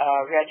used a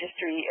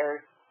registry,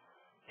 or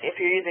if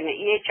you're using an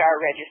EHR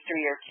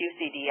registry or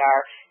QCDR,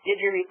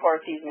 did you report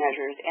these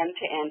measures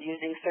end-to-end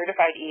using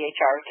certified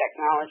EHR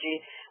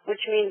technology,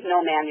 which means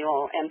no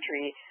manual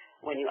entry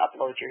when you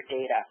upload your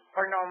data.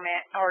 Or no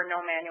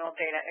manual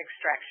data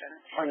extraction.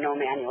 Or no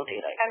manual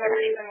data extraction. And the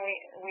reason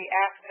we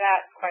ask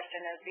that question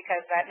is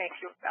because that makes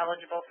you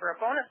eligible for a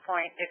bonus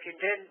point if you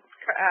did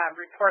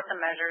report the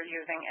measure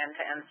using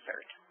end-to-end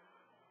cert.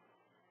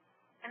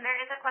 And there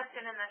is a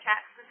question in the chat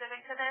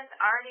specific to this.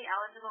 Are the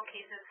eligible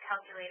cases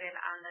calculated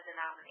on the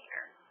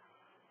denominator?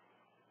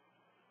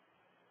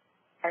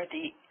 Are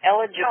the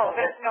eligible? Of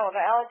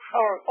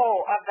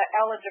the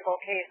eligible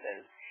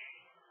cases.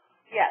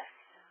 Yes,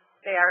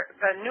 they are.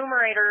 The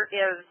numerator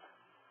is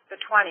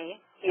the 20.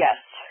 Yes.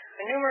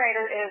 The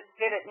numerator is,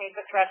 did it meet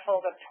the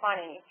threshold of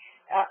 20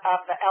 of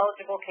the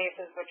eligible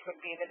cases, which would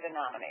be the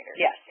denominator?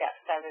 Yes. Yes,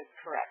 that is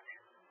correct.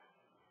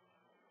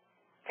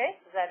 Okay,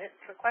 is that it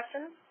for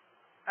questions?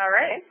 All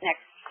right. Okay,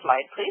 next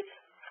slide, please.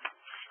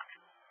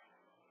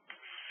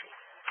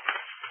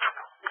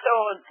 So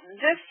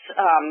this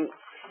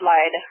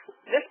slide,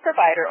 this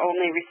provider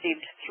only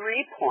received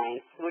 3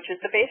 points, which is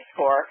the base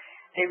score.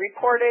 They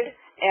reported,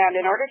 and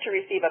in order to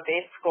receive a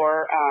base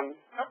score...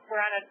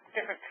 we're on a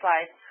different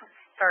slide.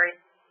 Sorry.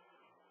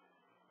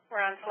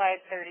 We're on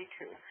slide 32,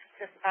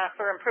 just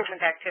for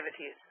improvement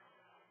activities.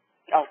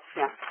 Oh,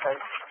 yeah,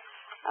 sorry.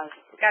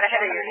 Got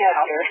ahead of your head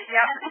here.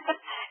 Yep.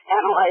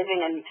 Analyzing,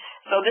 and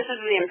so this is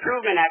the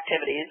improvement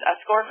activities, a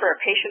score for a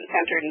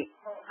patient-centered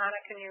Anna,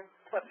 can you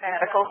flip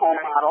that medical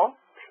home model,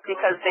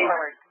 because they...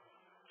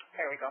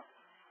 There we go.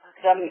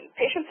 The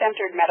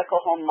patient-centered medical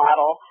home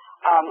model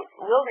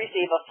will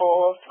receive a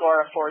full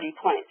score of 40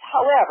 points.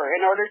 However,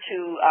 in order to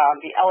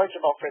be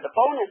eligible for the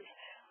bonus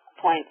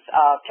points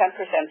of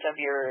 10% of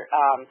your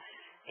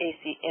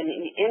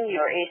in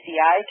your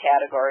ACI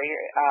category,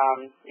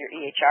 your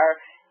EHR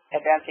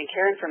Advancing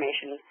Care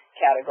Information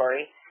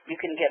category, you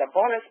can get a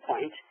bonus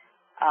point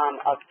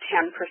of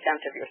 10%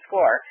 of your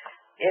score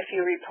if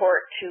you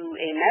report to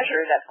a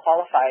measure that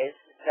qualifies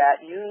that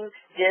you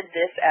did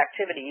this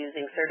activity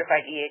using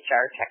certified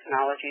EHR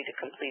technology to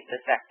complete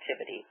this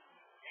activity.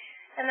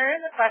 And there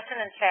is a question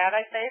in chat,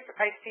 I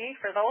see,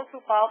 for those who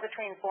fall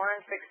between 4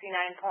 and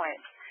 69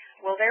 points.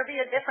 Will there be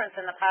a difference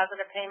in the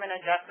positive payment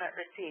adjustment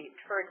received?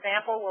 For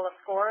example, will a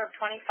score of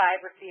 25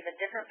 receive a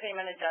different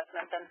payment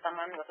adjustment than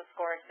someone with a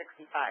score of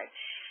 65?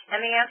 And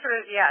the answer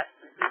is yes.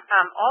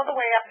 All the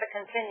way up the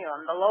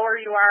continuum. The lower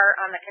you are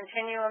on the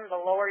continuum,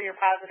 the lower your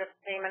positive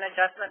payment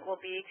adjustment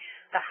will be.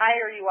 The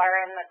higher you are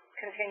in the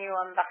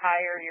continuum, the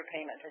higher your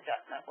payment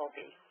adjustment will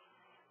be.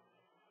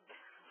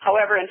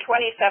 However, in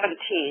 2017,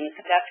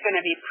 that's going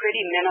to be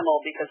pretty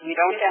minimal because we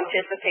don't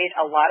anticipate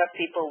a lot of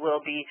people will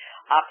be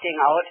opting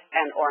out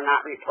and or not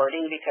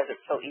reporting because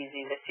it's so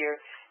easy this year,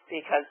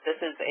 because this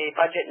is a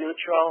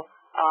budget-neutral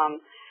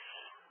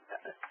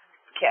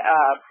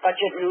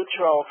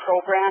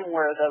program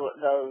where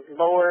the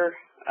lower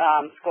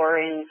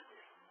scoring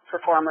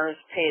performers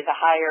pay the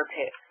higher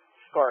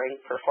scoring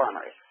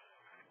performers.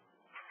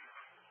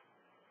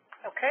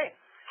 Okay.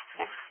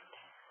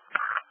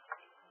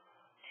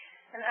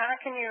 And Anna,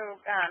 can you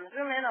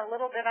zoom in a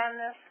little bit on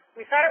this?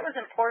 We thought it was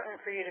important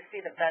for you to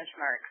see the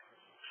benchmarks,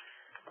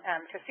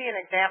 to see an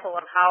example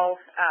of how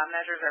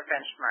measures are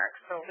benchmarked.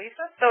 So,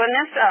 Lisa? So in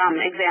this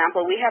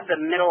example, we have the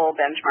middle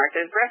benchmark.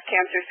 There's breast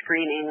cancer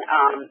screening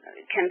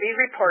can be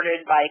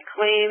reported by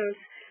claims,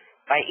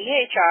 by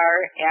EHR,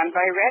 and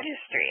by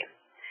registry.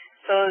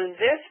 So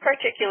this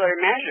particular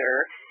measure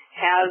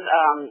has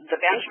the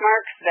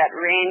benchmarks that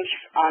range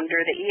under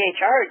the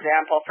EHR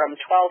example from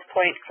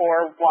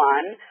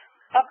 12.41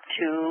 up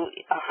to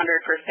 100%.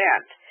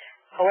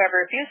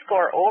 However, if you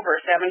score over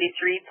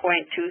 73.23%,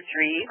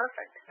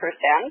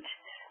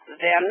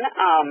 then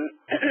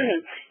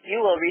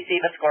you will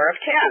receive a score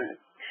of 10.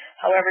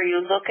 However,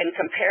 you look and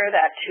compare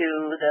that to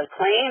the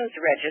claims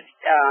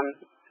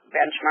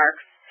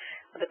benchmarks.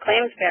 The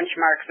claims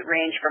benchmarks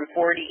range from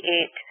 48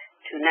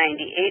 to to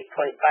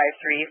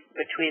 98.53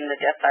 between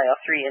the decile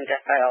 3 and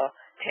decile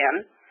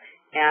 10,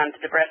 and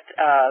the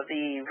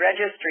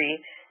registry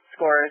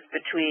scores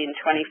between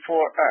 14.49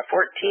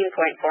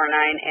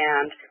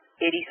 and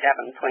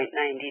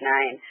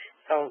 87.99.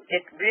 So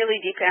it really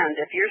depends.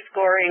 If you're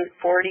scoring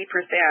 40%,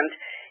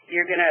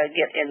 you're going to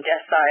get in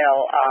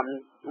decile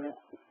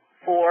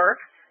 4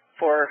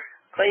 for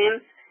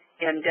claims,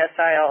 in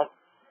decile 6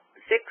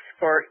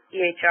 for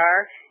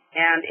EHR,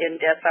 and in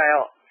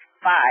decile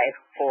 5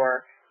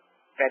 for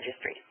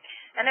registry.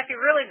 And if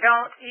you really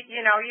don't,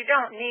 you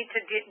don't need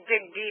to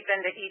dig deep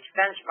into each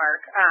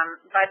benchmark,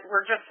 but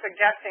we're just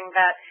suggesting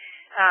that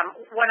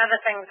one of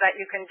the things that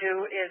you can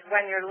do is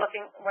when you're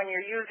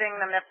using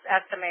the MIPS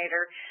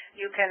estimator,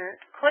 you can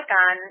click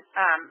on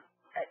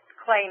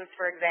claims,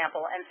 for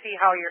example, and see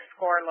how your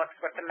score looks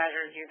with the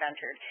measures you've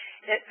entered.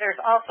 There's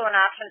also an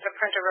option to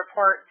print a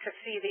report to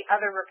see the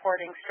other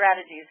reporting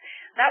strategies.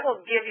 That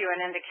will give you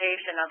an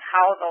indication of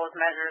how those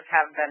measures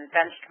have been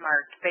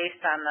benchmarked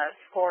based on the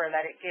score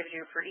that it gives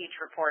you for each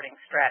reporting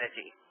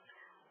strategy.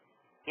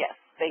 Yes,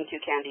 thank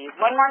you, Candy.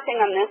 One more thing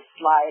on this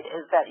slide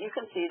is that you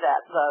can see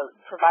that the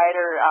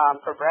provider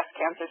for breast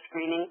cancer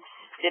screening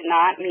did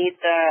not meet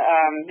the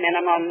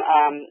minimum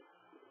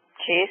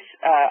case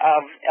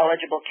of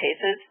eligible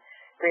cases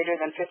greater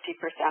than 50%,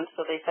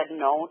 so they said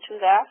no to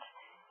that,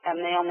 and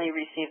they only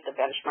received the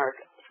benchmark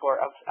score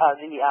of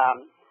the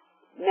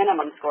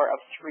minimum score of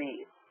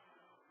 3.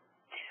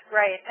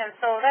 Right, and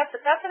so that's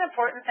an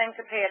important thing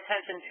to pay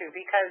attention to,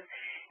 because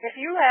if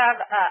you have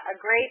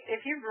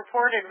if you've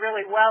reported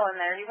really well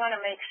in there, you want to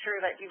make sure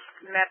that you've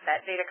met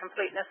that data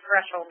completeness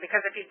threshold,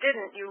 because if you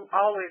didn't, you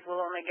always will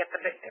only get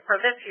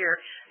for this year,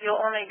 you'll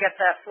only get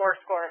the floor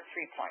score of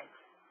 3 points.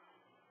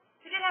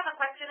 We did have a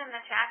question in the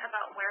chat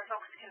about where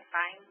folks can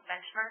find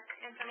benchmark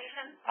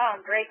information. Oh,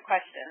 great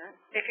question.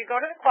 If you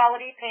go to the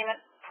Quality Payment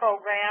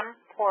Program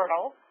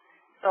portal,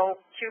 so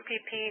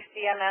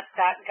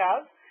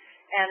qppcms.gov,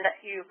 and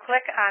you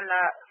click on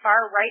the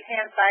far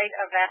right-hand side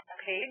of that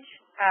page,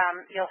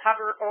 you'll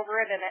hover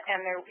over it,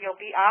 and you'll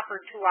be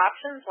offered 2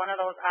 options. One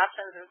of those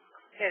options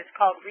is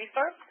called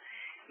Resource.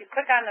 You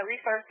click on the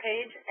resource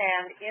page,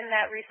 and in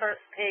that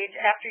resource page,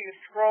 after you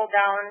scroll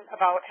down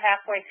about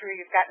halfway through,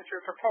 you've gotten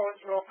through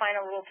Proposed, you'll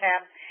find a little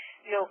tab.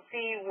 You'll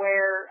see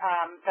where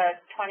the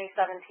 2017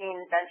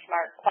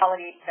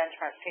 quality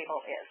benchmark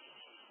table is.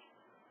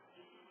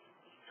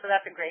 So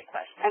that's a great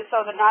question. And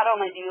so not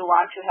only do you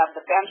want to have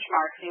the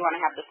benchmarks, you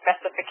want to have the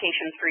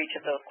specifications for each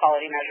of those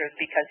quality measures,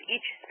 because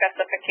each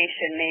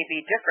specification may be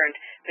different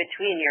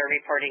between your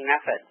reporting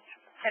methods.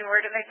 And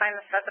where do they find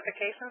the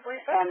specifications,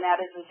 Lisa? And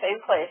that is the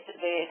same place.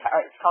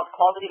 It's called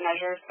Quality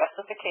Measure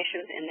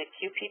Specifications in the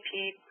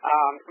QPP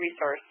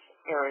resource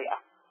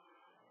area.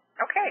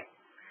 Okay.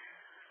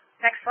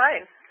 Next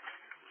slide.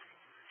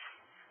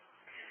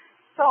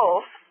 So,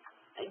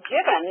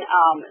 given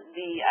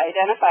the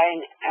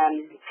identifying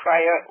and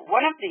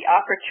one of the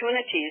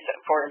opportunities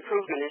for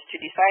improvement is to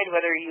decide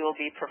whether you will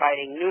be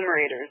providing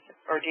numerators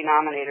or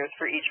denominators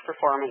for each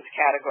performance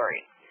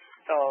category.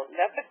 So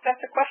that's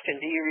a question.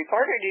 Do you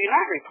report or do you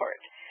not report?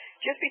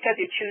 Just because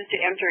you choose to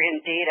enter in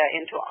data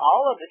into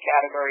all of the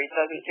categories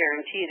doesn't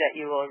guarantee that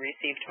you will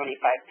receive 25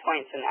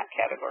 points in that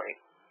category.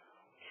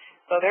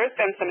 So there's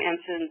been some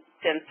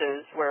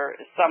instances where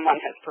someone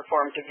has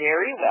performed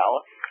very well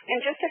in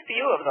just a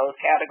few of those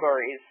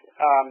categories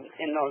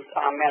in those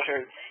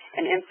measures,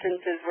 and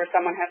instances where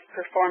someone has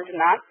performed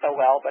not so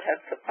well but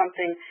has put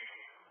something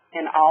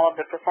in all of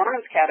the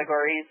performance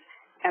categories,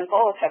 and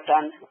both have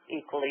done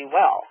equally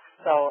well.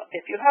 So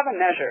if you have a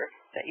measure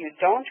that you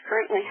don't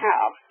currently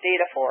have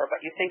data for,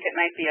 but you think it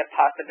might be a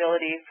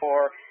possibility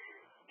for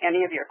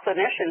any of your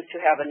clinicians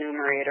to have a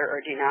numerator or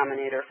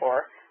denominator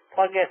for,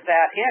 plug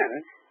that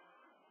in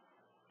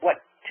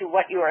to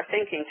what you are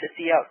thinking to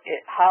see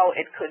how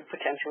it could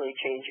potentially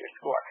change your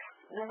score.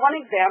 One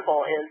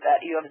example is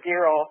that you have 0,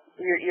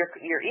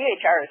 your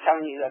EHR is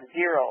telling you have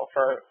 0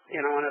 for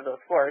one of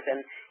those scores,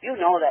 and you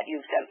know that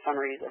you've sent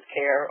summaries of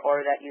care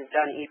or that you've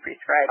done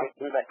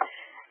e-prescribing, but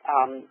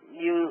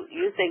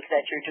you think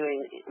that you're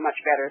doing much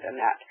better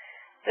than that.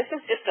 This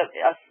is just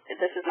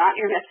this is not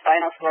your MIPS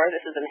final score.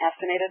 This is an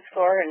estimated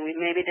score, and we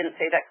maybe didn't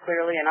say that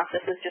clearly enough.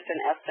 This is just an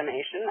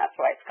estimation. That's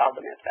why it's called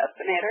the MIPS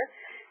estimator,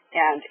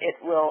 and it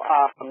will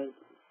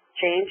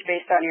change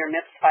based on your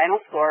MIPS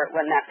final score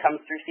when that comes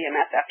through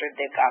CMS after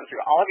they've gone through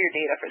all of your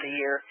data for the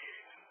year.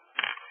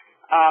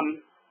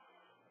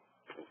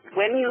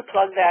 When you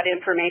plug that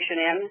information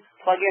in,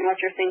 plug in what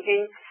you're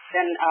thinking,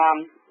 then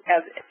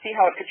see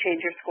how it could change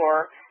your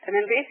score, and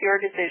then base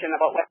your decision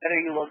about whether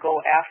you will go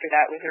after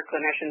that with your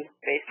clinicians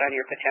based on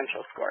your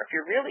potential score. If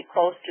you're really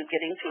close to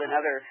getting to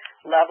another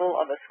level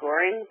of a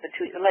scoring,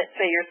 let's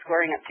say you're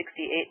scoring at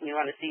 68 and you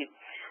want to see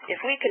if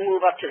we can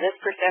move up to this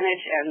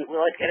percentage and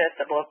will it get us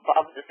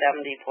above the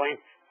 70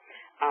 points,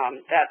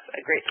 that's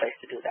a great place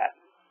to do that.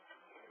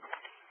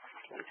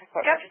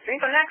 Yep.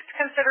 So next,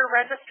 consider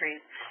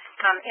registries.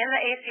 In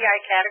the ACI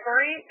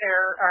category,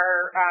 there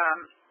are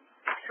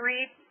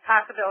 3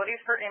 possibilities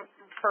for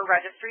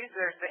registries.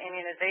 There's the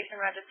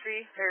immunization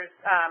registry, there's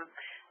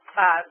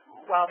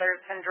Well,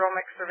 there's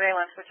syndromic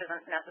surveillance, which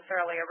isn't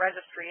necessarily a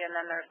registry, and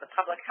then there's the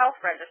public health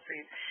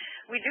registries.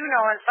 We do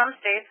know in some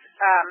states,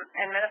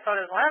 and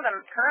Minnesota is one of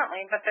them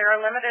currently, but there are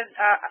limited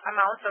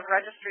amounts of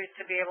registries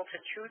to be able to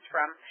choose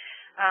from.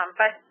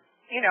 But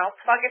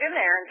plug it in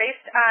there, and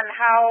based on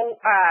how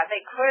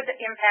they could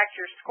impact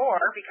your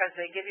score, because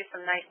they give you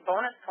some nice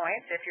bonus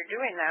points if you're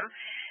doing them,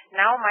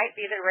 now might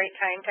be the right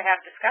time to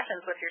have discussions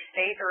with your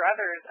state or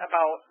others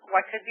about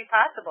what could be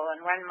possible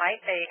and when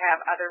might they have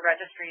other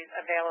registries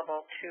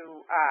available to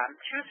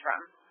choose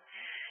from.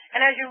 And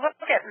as you look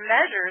at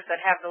measures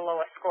that have the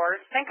lowest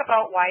scores, think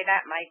about why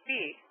that might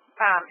be.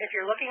 If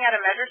you're looking at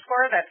a measure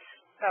score that's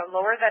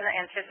lower than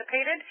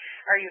anticipated,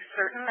 are you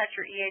certain that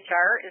your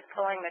EHR is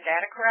pulling the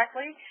data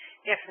correctly?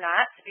 If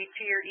not, speak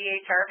to your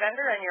EHR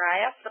vendor and your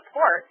IS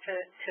support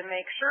to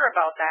make sure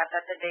about that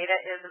the data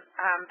is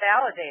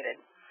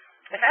validated.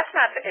 If that's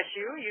not the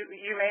issue,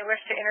 you may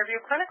wish to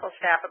interview clinical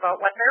staff about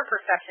what their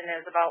perception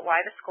is about why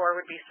the score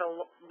would be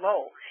so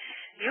low.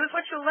 Use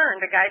what you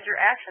learn to guide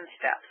your action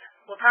steps.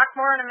 We'll talk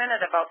more in a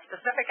minute about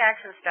specific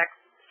action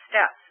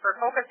steps for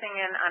focusing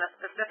in on a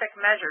specific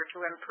measure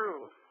to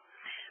improve.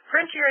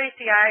 Print your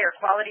ACI or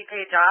quality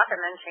page off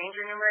and then change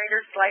your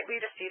numerators slightly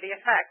to see the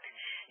effect.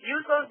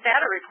 Use those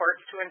data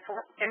reports to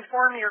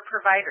inform your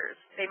providers.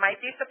 They might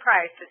be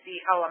surprised to see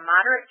how a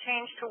moderate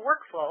change to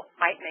workflow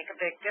might make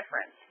a big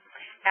difference.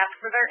 Ask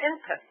for their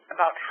input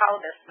about how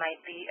this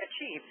might be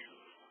achieved.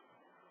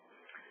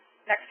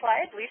 Next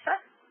slide, Lisa.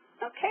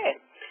 Okay,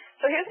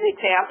 so here's an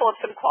example of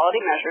some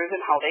quality measures and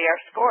how they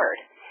are scored.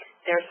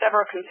 There are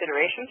several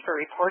considerations for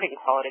reporting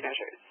quality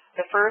measures.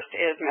 The first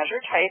is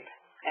measure type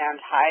and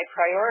high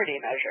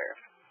priority measure.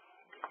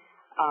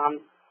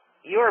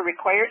 You are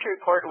required to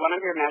report one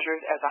of your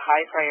measures as a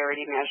high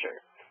priority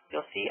measure.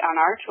 You'll see on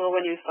our tool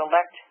when you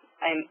select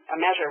a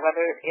measure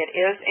whether it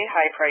is a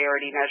high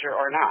priority measure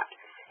or not.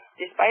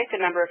 Despite the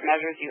number of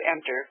measures you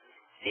enter,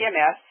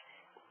 CMS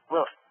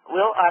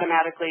will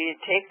automatically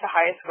take the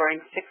highest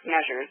scoring 6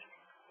 measures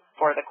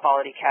for the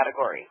quality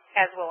category.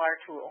 As will our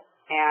tool.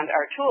 And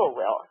our tool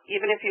will.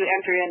 Even if you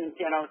enter in,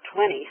 20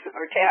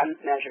 or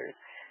 10 measures.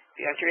 If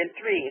you enter in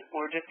 3,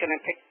 we're just going to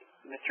pick,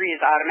 the 3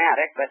 is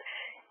automatic, but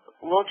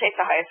we'll take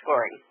the highest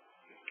scoring.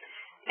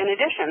 In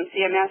addition,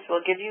 CMS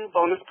will give you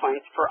bonus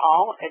points for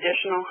all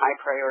additional high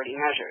priority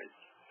measures.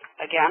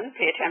 Again,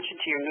 pay attention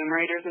to your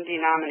numerators and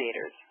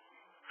denominators.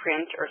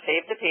 Print or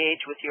save the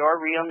page with your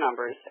real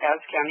numbers,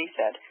 as Candy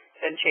said,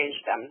 then change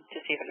them to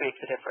see if it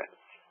makes a difference.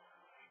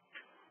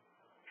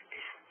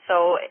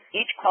 So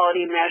each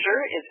quality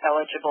measure is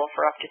eligible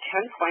for up to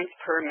 10 points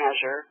per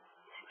measure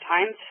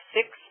times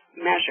 6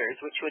 measures,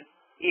 which would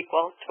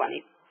equal 60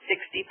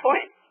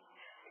 points.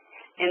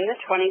 In the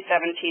 2017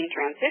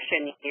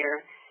 transition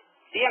year,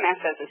 CMS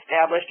has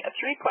established a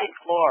 3-point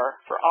floor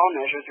for all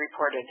measures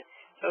reported.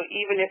 So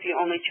even if you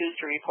only choose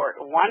to report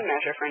one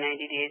measure for 90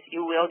 days,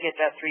 you will get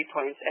that 3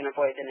 points and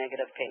avoid the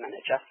negative payment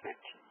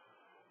adjustment.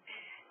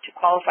 To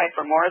qualify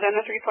for more than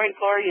the 3-point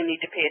floor, you need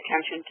to pay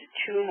attention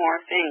to 2 more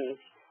things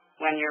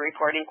when you're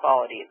reporting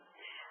quality.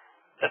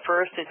 The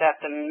first is that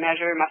the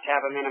measure must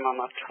have a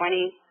minimum of 20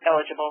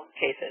 eligible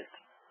cases.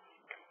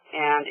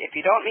 And if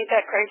you don't meet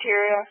that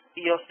criteria,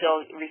 you'll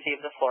still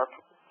receive the floor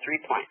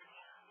 3 points.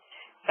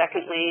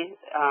 Secondly,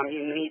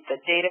 you meet the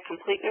data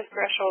completeness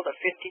threshold of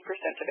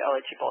 50% of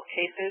eligible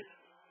cases.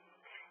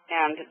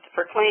 And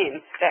for claims,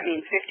 that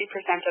means 50%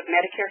 of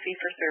Medicare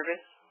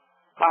fee-for-service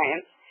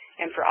clients,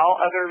 and for all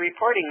other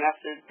reporting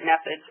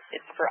methods,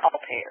 it's for all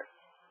payers.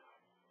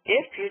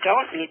 If you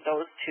don't meet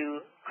those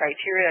 2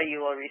 criteria,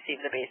 you will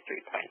receive the base 3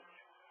 points.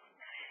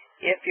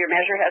 If your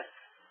measure has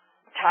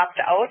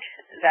topped out,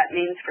 that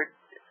means for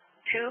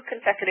 2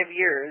 consecutive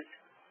years,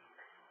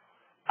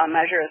 a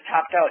measure is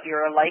topped out,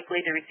 you're likely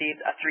to receive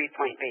a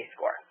 3-point base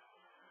score.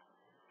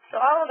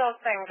 So all of those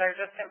things are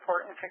just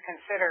important to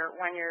consider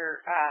when you're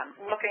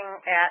looking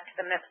at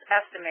the MIPS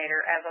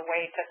estimator as a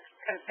way to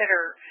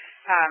consider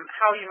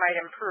how you might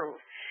improve.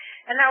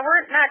 And now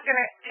we're not going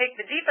to take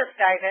the deepest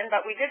dive in,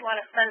 but we did want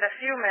to spend a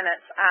few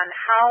minutes on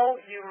how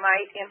you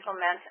might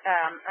implement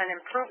an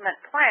improvement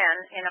plan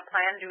in a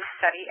Plan, Do,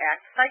 Study,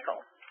 Act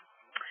cycle.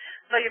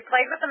 So you've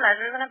played with the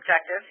measures and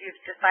objectives.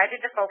 You've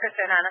decided to focus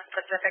in on a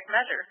specific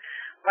measure.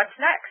 What's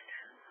next?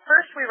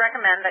 First, we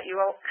recommend that you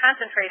will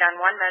concentrate on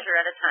one measure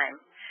at a time.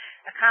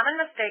 A common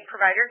mistake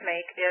providers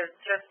make is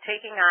just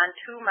taking on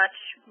too much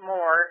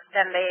more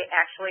than they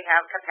actually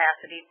have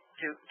capacity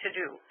to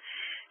do.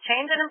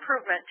 Change and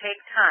improvement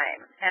take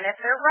time, and if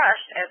they're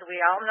rushed, as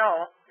we all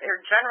know,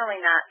 they're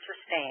generally not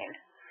sustained.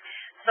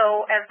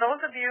 So as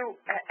those of you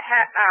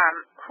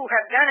who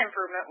have done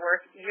improvement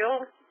work,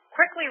 you'll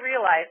quickly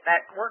realize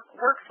that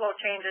workflow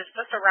changes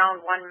just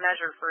around one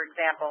measure, for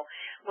example,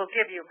 will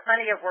give you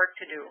plenty of work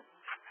to do.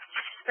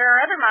 There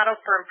are other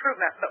models for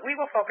improvement, but we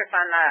will focus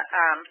on the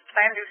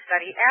Plan, Do,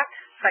 Study, Act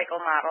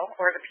cycle model,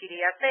 or the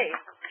PDSA.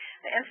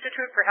 The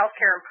Institute for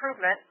Healthcare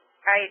Improvement,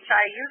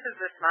 IHI, uses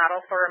this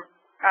model for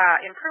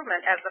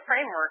improvement as the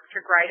framework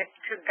to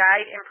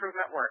guide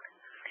improvement work.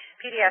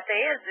 PDSA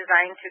is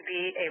designed to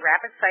be a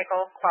rapid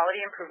cycle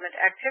quality improvement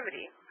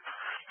activity.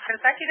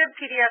 Consecutive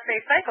PDSA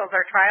cycles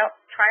are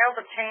trials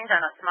of change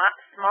on a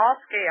small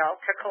scale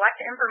to collect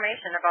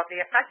information about the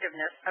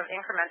effectiveness of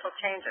incremental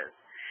changes.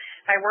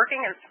 By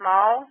working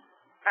small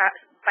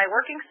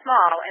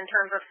in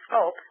terms of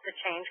scope, the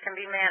change can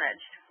be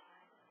managed.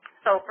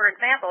 So, for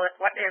example, if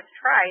what is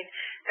tried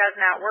does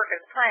not work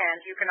as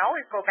planned, you can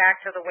always go back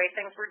to the way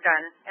things were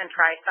done and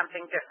try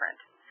something different.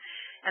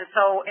 And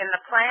so in the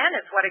plan,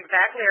 it's what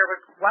exactly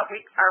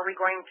are we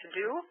going to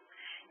do.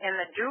 In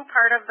the do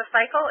part of the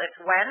cycle, it's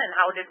when and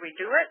how did we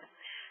do it.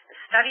 The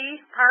study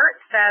part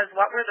says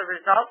what were the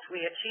results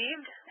we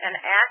achieved, and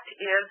act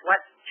is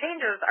what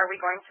changes are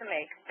we going to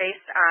make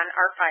based on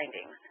our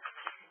findings.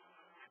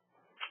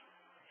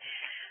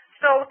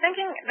 So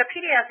the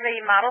PDSA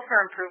model for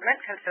improvement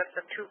consists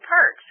of two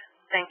parts,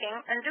 thinking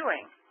and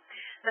doing.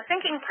 The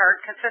thinking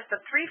part consists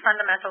of three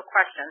fundamental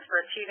questions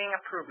for achieving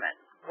improvement.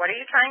 What are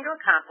you trying to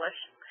accomplish?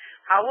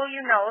 How will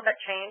you know that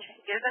change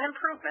is an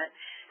improvement?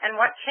 And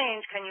what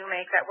change can you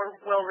make that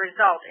will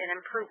result in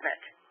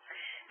improvement?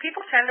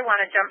 People tend to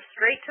want to jump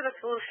straight to the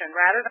solution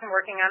rather than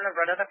working on the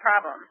root of the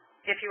problem.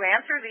 If you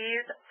answer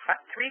these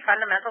three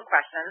fundamental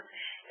questions,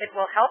 it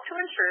will help to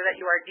ensure that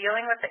you are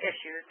dealing with the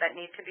issues that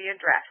need to be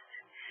addressed.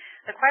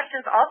 The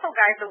questions also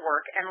guide the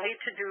work and lead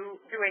to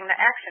doing the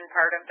action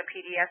part of the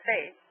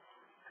PDSA.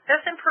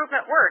 This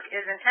improvement work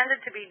is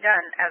intended to be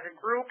done as a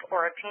group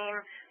or a team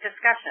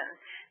discussion,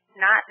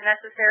 not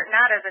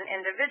as an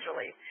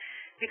individually,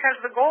 because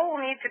the goal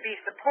will need to be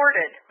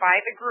supported by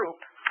the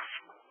group,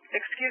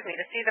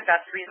 to see the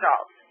best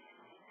results.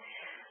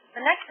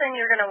 The next thing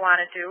you're going to want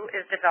to do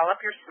is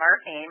develop your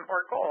SMART aim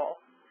or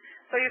goal.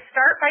 So you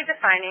start by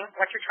defining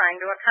what you're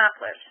trying to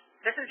accomplish.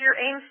 This is your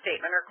aim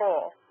statement or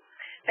goal.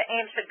 The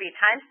aim should be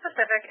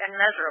time-specific and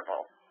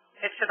measurable.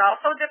 It should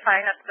also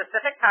define a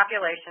specific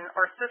population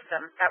or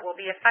system that will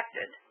be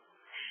affected.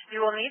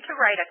 You will need to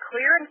write a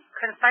clear and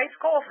concise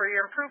goal for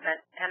your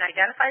improvement and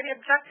identify the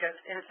objectives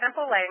in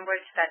simple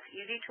language that's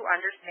easy to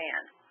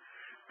understand.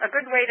 A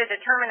good way to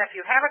determine if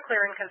you have a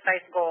clear and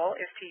concise goal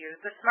is to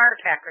use the SMART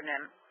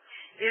acronym.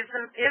 Is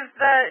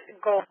the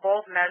goal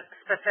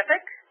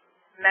specific,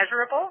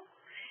 measurable?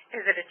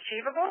 Is it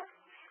achievable?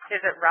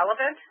 Is it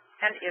relevant?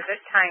 And is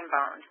it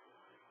time-bound?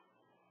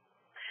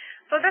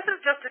 So this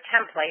is just a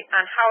template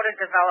on how to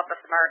develop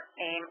a SMART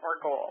aim or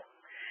goal.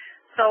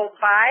 So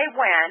by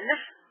when,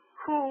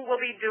 who will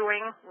be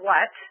doing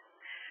what,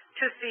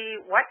 to see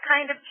what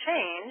kind of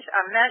change,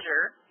 a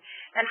measure,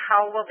 and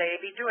how will they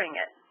be doing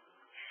it.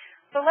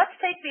 So let's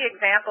take the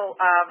example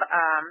of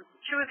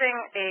choosing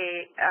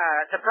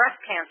the breast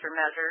cancer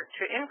measure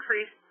to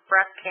increase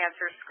breast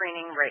cancer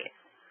screening rates.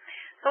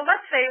 So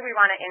let's say we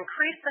want to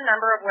increase the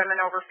number of women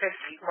over 50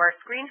 who are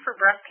screened for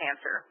breast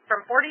cancer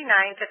from 49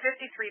 to 53%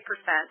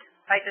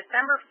 by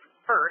December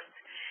 1st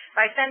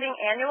by sending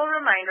annual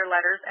reminder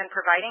letters and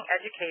providing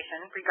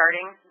education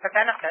regarding the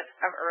benefits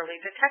of early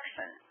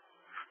detection.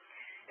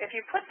 If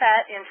you put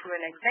that into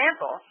an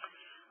example,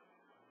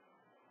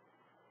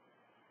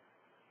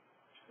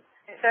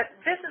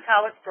 this is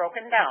how it's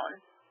broken down.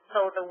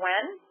 So the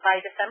when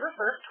by December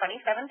 1st,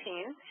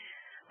 2017,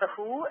 the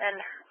who and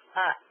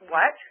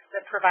what,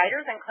 the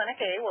providers in Clinic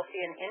A will see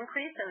an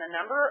increase in the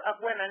number of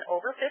women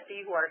over 50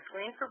 who are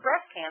screened for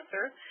breast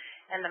cancer,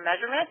 and the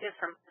measurement is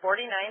from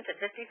 49 to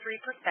 53%.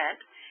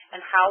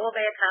 And how will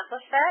they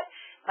accomplish that?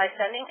 By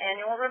sending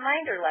annual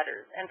reminder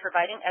letters and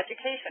providing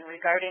education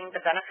regarding the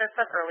benefits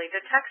of early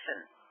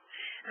detection.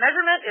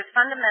 Measurement is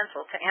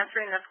fundamental to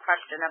answering this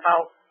question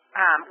about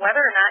whether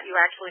or not you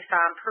actually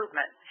saw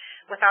improvement.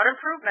 Without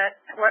improvement,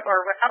 or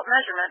without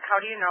measurement, how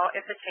do you know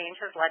if the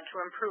change has led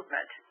to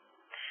improvement?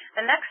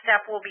 The next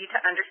step will be to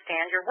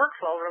understand your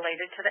workflow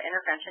related to the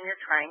intervention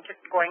you're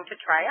going to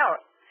try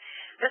out.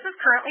 This is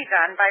currently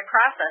done by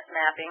process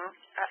mapping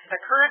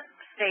the current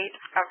state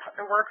of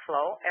the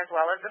workflow as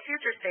well as the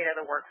future state of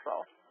the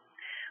workflow.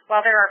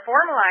 While there are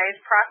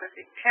formalized process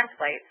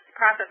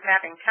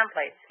mapping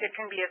templates, it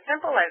can be as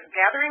simple as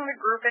gathering the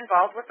group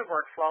involved with the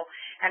workflow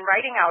and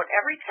writing out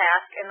every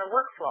task in the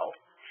workflow.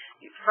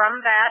 From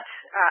that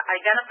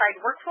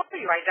identified workflow,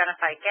 you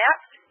identify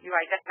gaps, you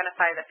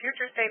identify the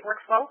future state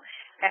workflow,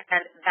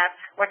 and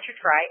that's what you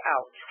try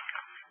out.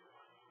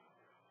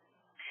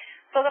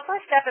 So the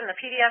first step in the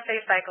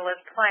PDSA cycle is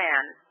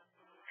plan.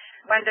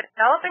 When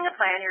developing a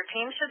plan, your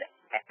team should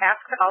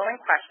ask the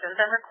following questions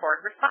and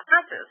record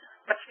responses.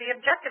 What's the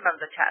objective of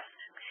the test?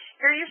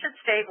 Here you should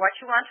state what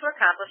you want to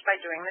accomplish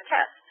by doing the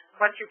test.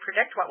 Once you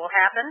predict what will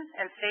happen,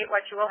 and state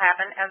what will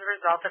happen as a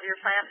result of your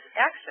planned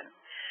action.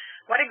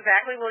 What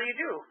exactly will you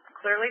do?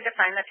 Clearly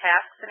define the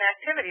tasks and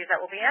activities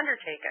that will be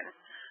undertaken.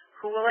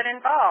 Who will it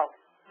involve?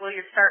 Will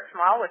you start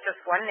small with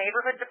just one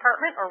neighborhood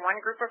department or one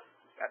group of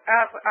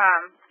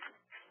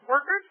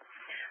workers?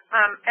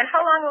 And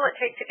how long will it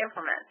take to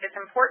implement? It's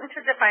important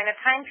to define a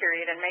time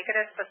period and make it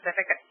as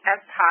specific as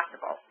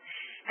possible.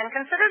 And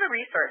consider the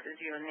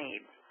resources you will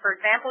need. For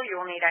example, you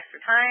will need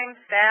extra time,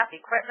 staff,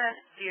 equipment.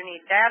 Do you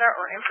need data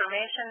or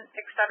information,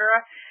 etc.?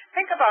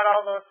 Think about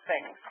all those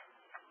things.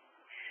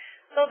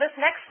 So this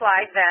next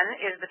slide then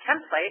is the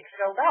template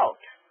filled out.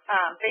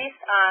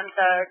 based on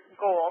the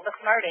goal, the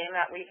SMART aim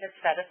that we had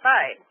set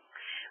aside.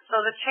 So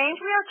the change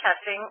we are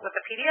testing with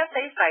the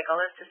PDSA cycle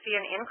is to see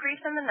an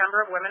increase in the number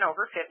of women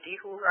over 50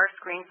 who are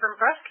screened for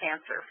breast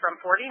cancer from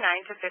 49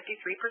 to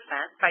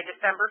 53% by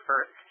December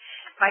 1st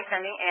by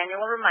sending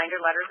annual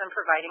reminder letters and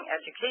providing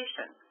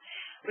education.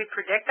 We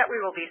predict that we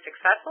will be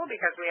successful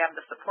because we have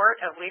the support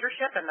of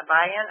leadership and the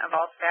buy-in of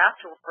all staff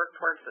to work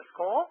towards this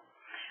goal.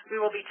 We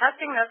will be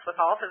testing this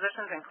with all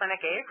physicians in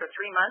Clinic A for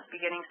 3 months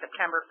beginning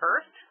September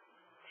 1st.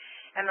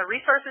 And the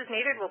resources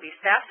needed will be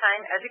staff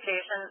time,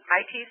 education,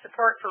 IT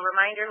support for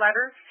reminder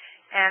letters,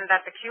 and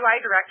that the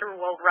QI director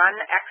will run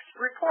X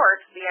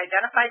reports, the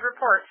identified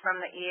reports from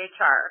the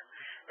EHR.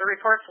 The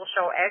reports will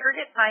show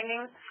aggregate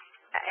findings,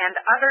 and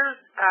others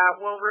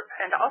will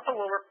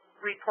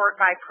report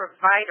by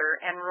provider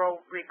and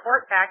will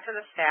report back to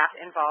the staff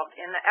involved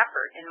in the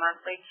effort in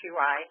monthly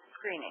QI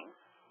screening.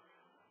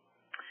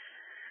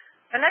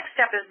 The next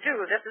step is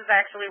do. This is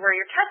actually where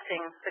you're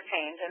testing the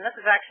change, and this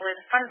is actually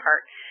the fun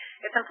part.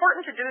 It's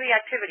important to do the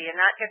activity and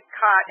not get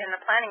caught in the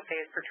planning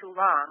phase for too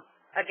long.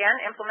 Again,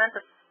 implement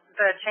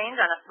the change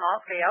on a small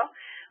scale.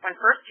 When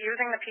first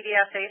using the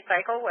PDSA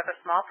cycle with a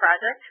small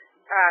project,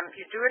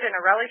 you do it in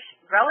a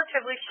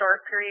relatively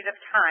short period of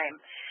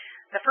time.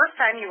 The first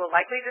time you will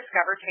likely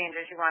discover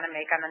changes you want to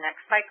make on the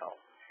next cycle.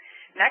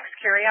 Next,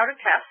 carry out a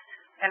test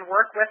and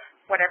work with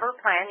whatever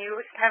plan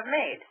you have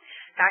made.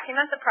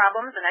 Document the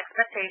problems and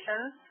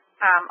expectations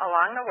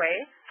along the way,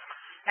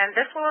 and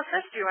this will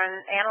assist you in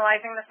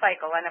analyzing the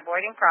cycle and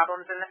avoiding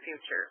problems in the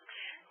future.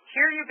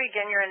 Here you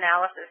begin your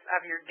analysis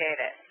of your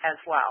data as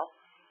well.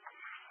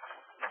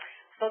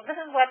 So this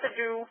is what the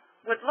do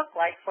would look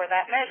like for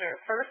that measure.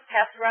 First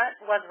test run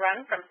was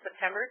run from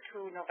September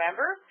to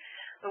November.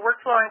 The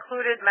workflow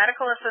included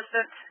medical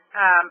assistants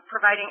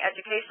providing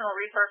educational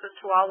resources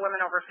to all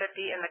women over 50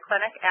 in the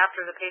clinic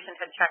after the patient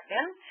had checked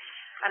in.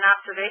 An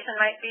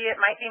observation might be it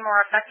might be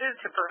more effective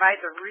to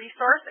provide the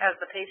resource as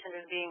the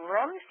patient is being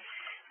roomed.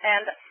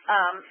 And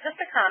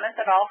just a comment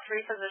that all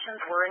 3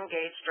 physicians were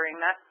engaged during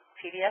that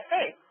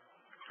PDSA,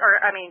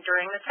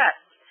 during the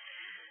test.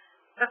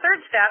 The third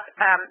step,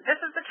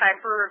 this is the time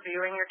for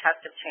reviewing your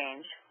test of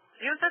change.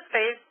 Use this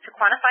phase to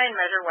quantify and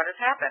measure what has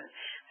happened.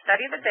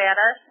 Study the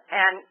data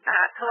and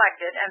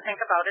collected and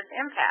think about its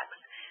impacts.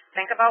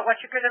 Think about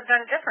what you could have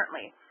done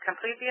differently.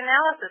 Complete the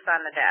analysis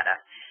on the data.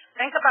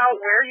 Think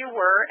about where you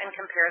were and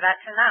compare that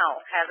to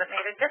now. Has it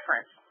made a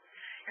difference?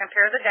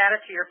 Compare the data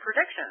to your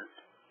predictions.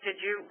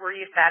 Were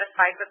you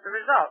satisfied with the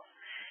results?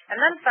 And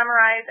then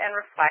summarize and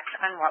reflect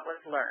on what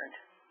was learned.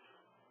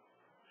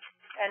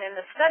 And in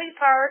the study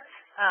part,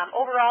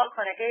 overall,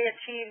 Clinic A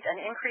achieved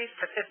an increase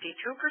to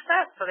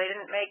 52%, so they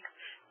didn't make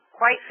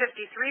quite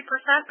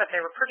 53%, but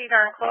they were pretty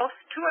darn close.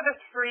 2 of the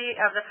 3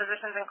 of the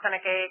physicians in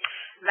Clinic A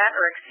met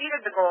or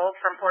exceeded the goal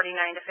from 49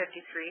 to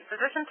 53.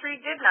 Physician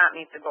 3 did not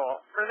meet the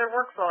goal. Further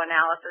workflow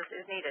analysis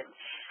is needed.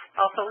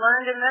 Also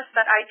learned in this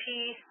that IT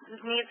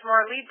needs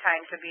more lead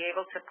time to be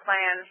able to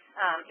plan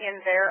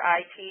in their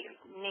IT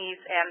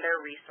needs and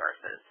their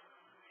resources.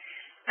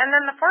 And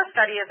then the 4th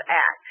study is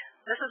ACT.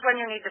 This is when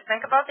you need to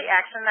think about the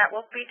action that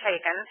will be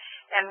taken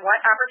and what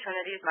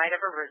opportunities might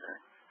have arisen.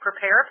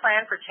 Prepare a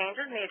plan for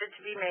changes needed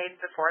to be made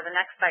before the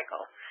next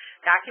cycle.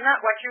 Document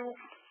what you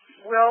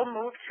will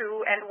move to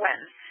and when.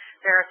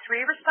 There are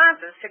 3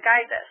 responses to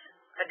guide this.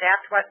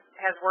 Adapt what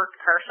has worked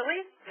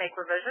partially, make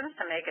revisions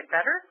to make it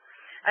better.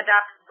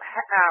 Adopt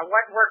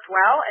what worked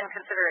well and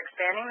consider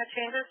expanding the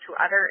changes to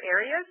other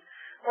areas,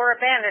 or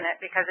abandon it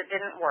because it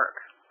didn't work.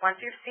 Once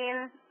you've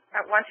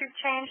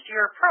changed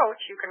your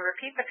approach, you can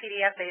repeat the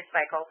PDSA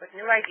cycle with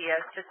new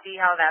ideas to see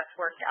how that's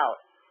worked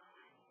out.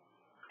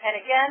 And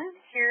again,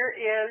 here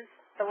is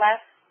the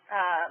last,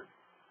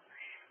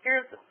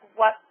 here's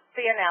what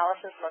the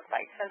analysis looked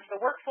like. Since the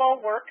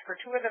workflow worked for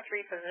 2 of the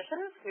 3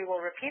 physicians, we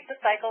will repeat the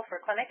cycle for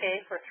Clinic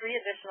A for 3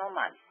 additional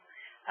months.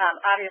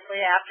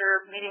 Obviously,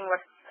 after meeting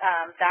with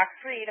Doc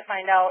 3 to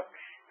find out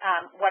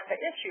what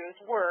the issues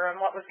were and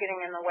what was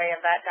getting in the way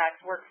of that doc's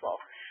workflow.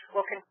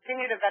 We'll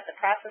continue to vet the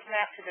process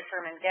map to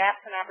determine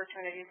gaps and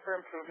opportunities for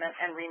improvement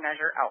and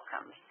remeasure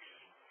outcomes.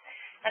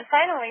 And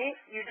finally,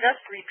 you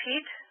just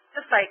repeat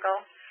the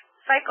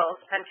cycles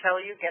until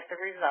you get the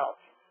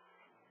results.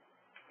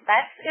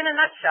 That's, in a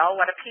nutshell,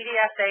 what a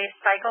PDSA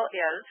cycle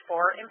is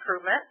for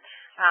improvement.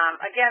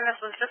 Again, this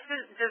was just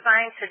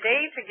designed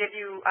today to give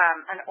you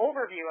an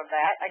overview of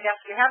that. I guess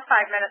we have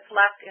 5 minutes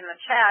left in the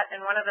chat,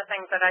 and one of the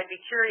things that I'd be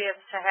curious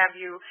to have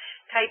you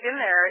type in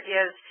there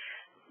is,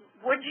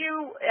 would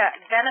you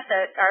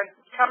benefit, or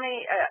tell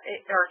me,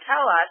 or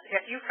tell us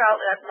if you felt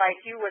like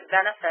you would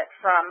benefit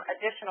from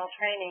additional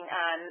training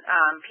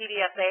on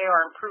PDSA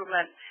or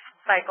improvement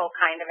cycle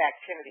kind of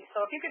activity.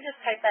 So if you could just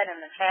type that in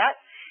the chat.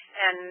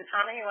 And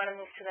Anna, you want to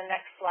move to the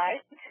next slide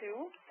too?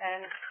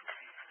 And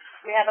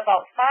we have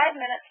about 5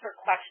 minutes for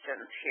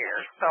questions here.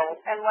 So,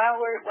 and while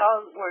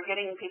we're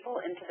getting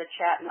people into the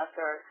chat, unless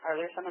are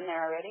there some in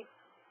there already?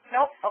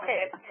 Nope.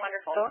 Okay.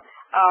 Wonderful.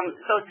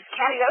 So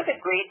Candy, that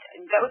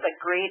was a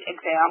great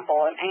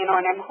example, and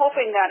and I'm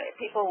hoping that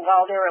people,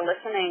 while they were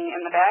listening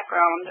in the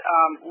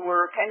background,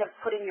 were kind of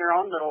putting your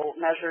own little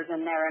measures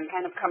in there and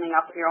kind of coming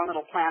up with your own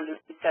little plan to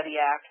study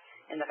act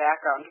in the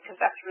background, because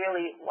that's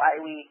really why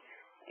we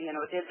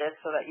did this,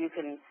 so that you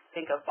can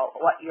think about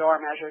what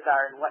your measures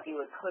are and what you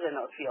would put in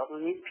those fields.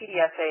 And these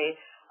PDSA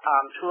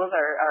tools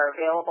are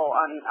available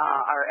on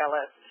our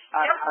LS.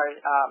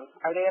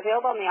 Are they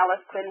available on the LS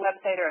Quinn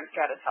website or on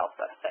Stratis Health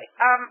website?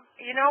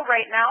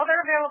 Right now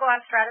they're available on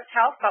Stratis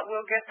Health, but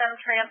we'll get them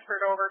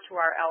transferred over to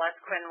our LS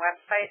Quinn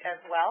website as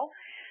well.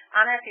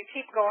 Anna, if you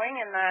keep going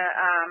in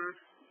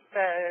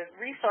the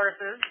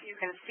resources, you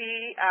can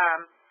see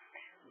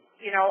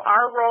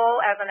our role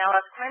as an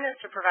LS Quinn is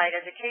to provide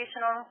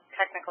educational,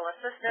 technical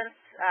assistance,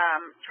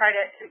 try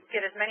to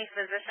get as many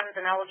physicians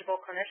and eligible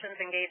clinicians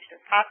engaged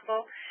as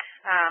possible,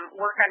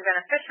 work on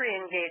beneficiary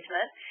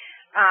engagement.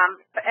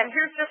 And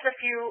here's just a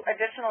few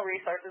additional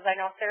resources. I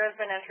know Sarah's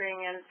been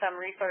entering in some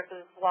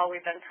resources while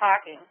we've been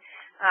talking.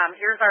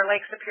 Here's our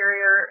Lake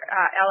Superior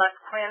LS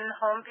Quinn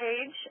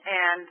homepage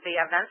and the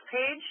events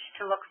page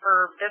to look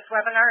for this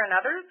webinar and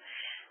others.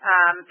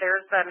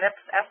 There's the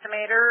MIPS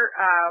estimator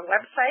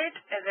website,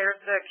 and there's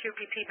the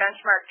QPP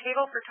benchmark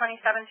table for 2017,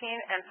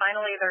 and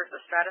finally there's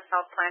the Stratis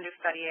Health Plan to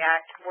Study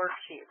Act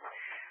worksheet.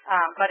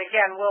 But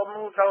again, we'll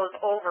move those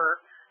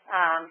over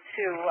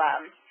to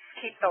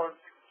keep those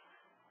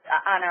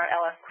on our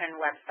LS Quinn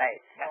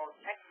website.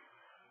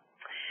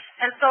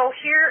 And so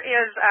here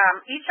is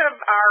each of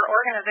our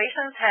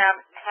organizations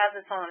has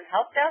its own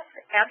help desk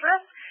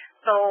address.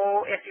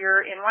 So if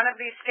you're in one of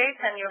these states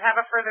and you have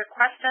a further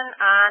question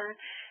on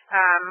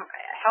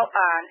help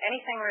on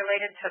anything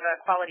related to the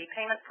quality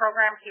payment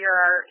program,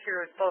 here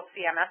is both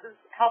CMS's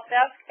help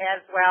desk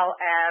as well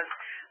as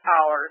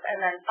ours.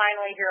 And then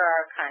finally, here are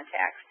our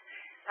contacts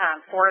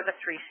for the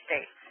 3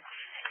 states.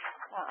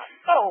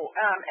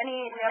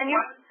 Any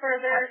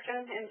further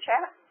questions in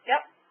chat?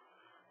 Yep.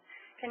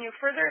 Can you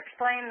further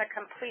explain the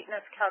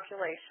completeness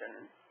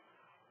calculation?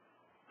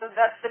 So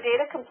that's the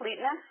data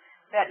completeness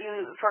that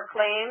for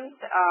claims,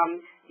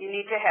 you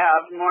need to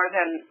have more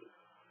than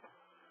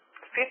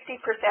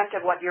 50%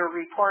 of what you're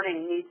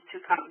reporting needs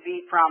to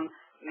be from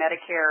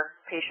Medicare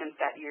patients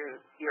that you're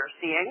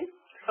seeing.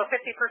 So 50%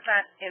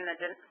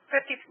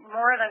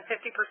 more than 50%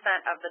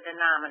 of the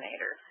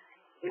denominator.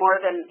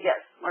 More than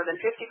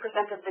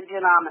 50% of the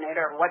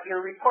denominator of what you're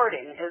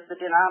reporting is the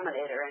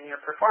denominator, and your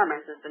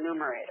performance is the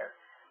numerator.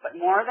 But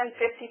more than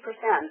 50%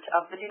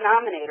 of the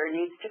denominator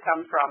needs to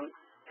come from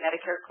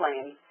Medicare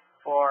claims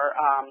for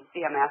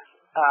CMS,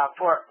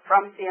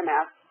 from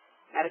CMS,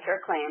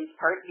 Medicare claims,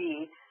 Part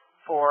B,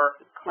 for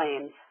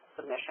claims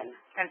submission.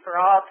 And for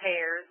all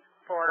payers,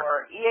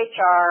 for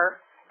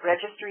EHR,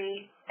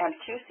 registry, and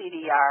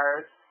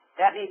QCDRs,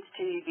 that needs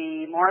to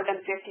be more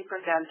than 50%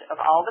 of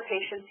all the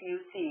patients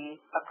you see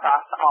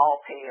across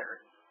all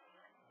payers.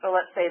 So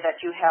let's say that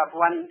you have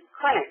one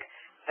clinic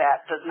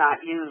that does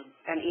not use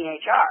an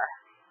EHR,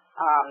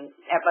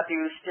 but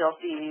you still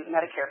see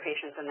Medicare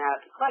patients in that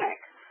clinic,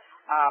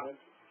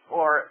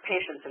 or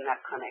patients in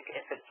that clinic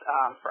if it's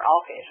for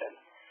all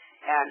patients.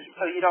 And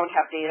so you don't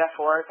have data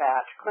for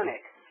that clinic.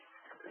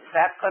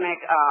 That clinic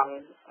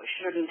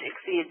shouldn't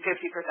exceed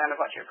 50% of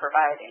what you're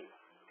providing.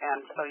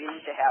 And so you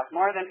need to have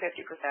more than 50%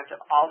 of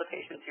all the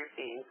patients you're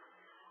seeing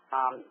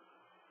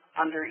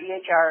under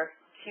EHR,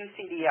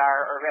 QCDR,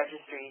 or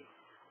registry,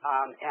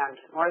 and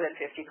more than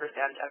 50%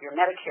 of your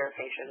Medicare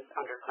patients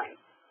under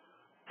claims.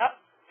 Yep.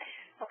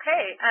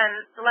 Okay, and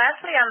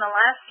lastly, on the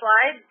last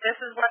slide, this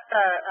is what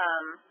the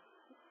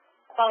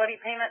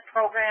Quality Payment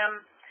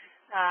Program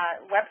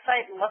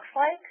website looks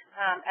like.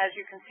 As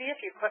you can see, if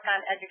you click on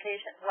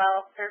education,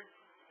 there's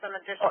some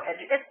additional.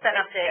 It's been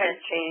updated.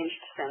 It's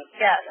changed since.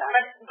 Yes,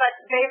 but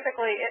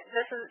basically,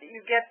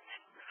 you get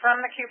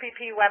from the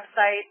QPP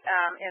website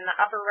in the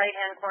upper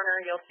right-hand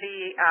corner. You'll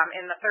see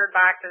in the third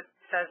box it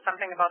says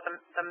something about the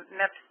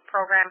MIPS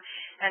program,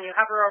 and you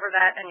hover over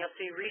that, and you'll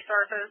see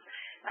resources.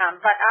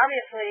 But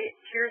obviously,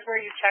 here's where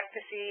you check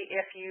to see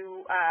if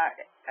you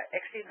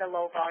exceed the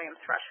low volume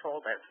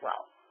threshold as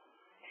well.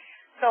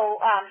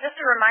 So just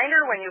a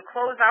reminder, when you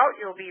close out,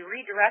 you'll be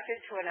redirected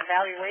to an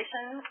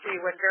evaluation.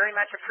 We would very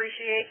much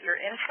appreciate your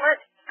input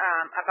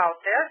about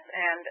this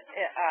and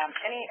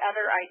any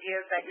other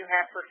ideas that you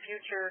have for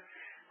future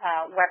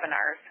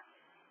webinars.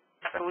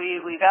 So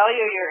we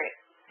value your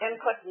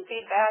input and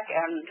feedback,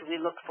 and we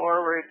look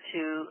forward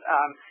to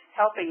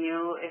helping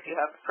you if you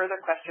have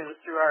further questions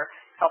through our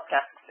help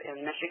desks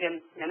in Michigan,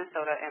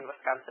 Minnesota, and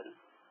Wisconsin.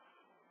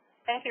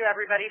 Thank you,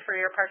 everybody, for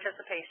your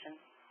participation.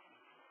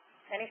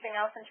 Anything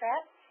else in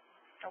chat?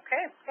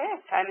 Okay.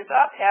 Time is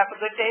up. Have a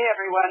good day,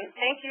 everyone.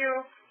 Thank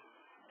you.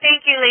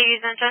 Thank you,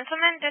 ladies and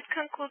gentlemen. This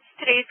concludes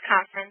today's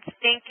conference.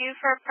 Thank you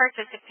for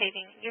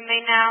participating. You may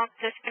now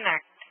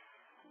disconnect.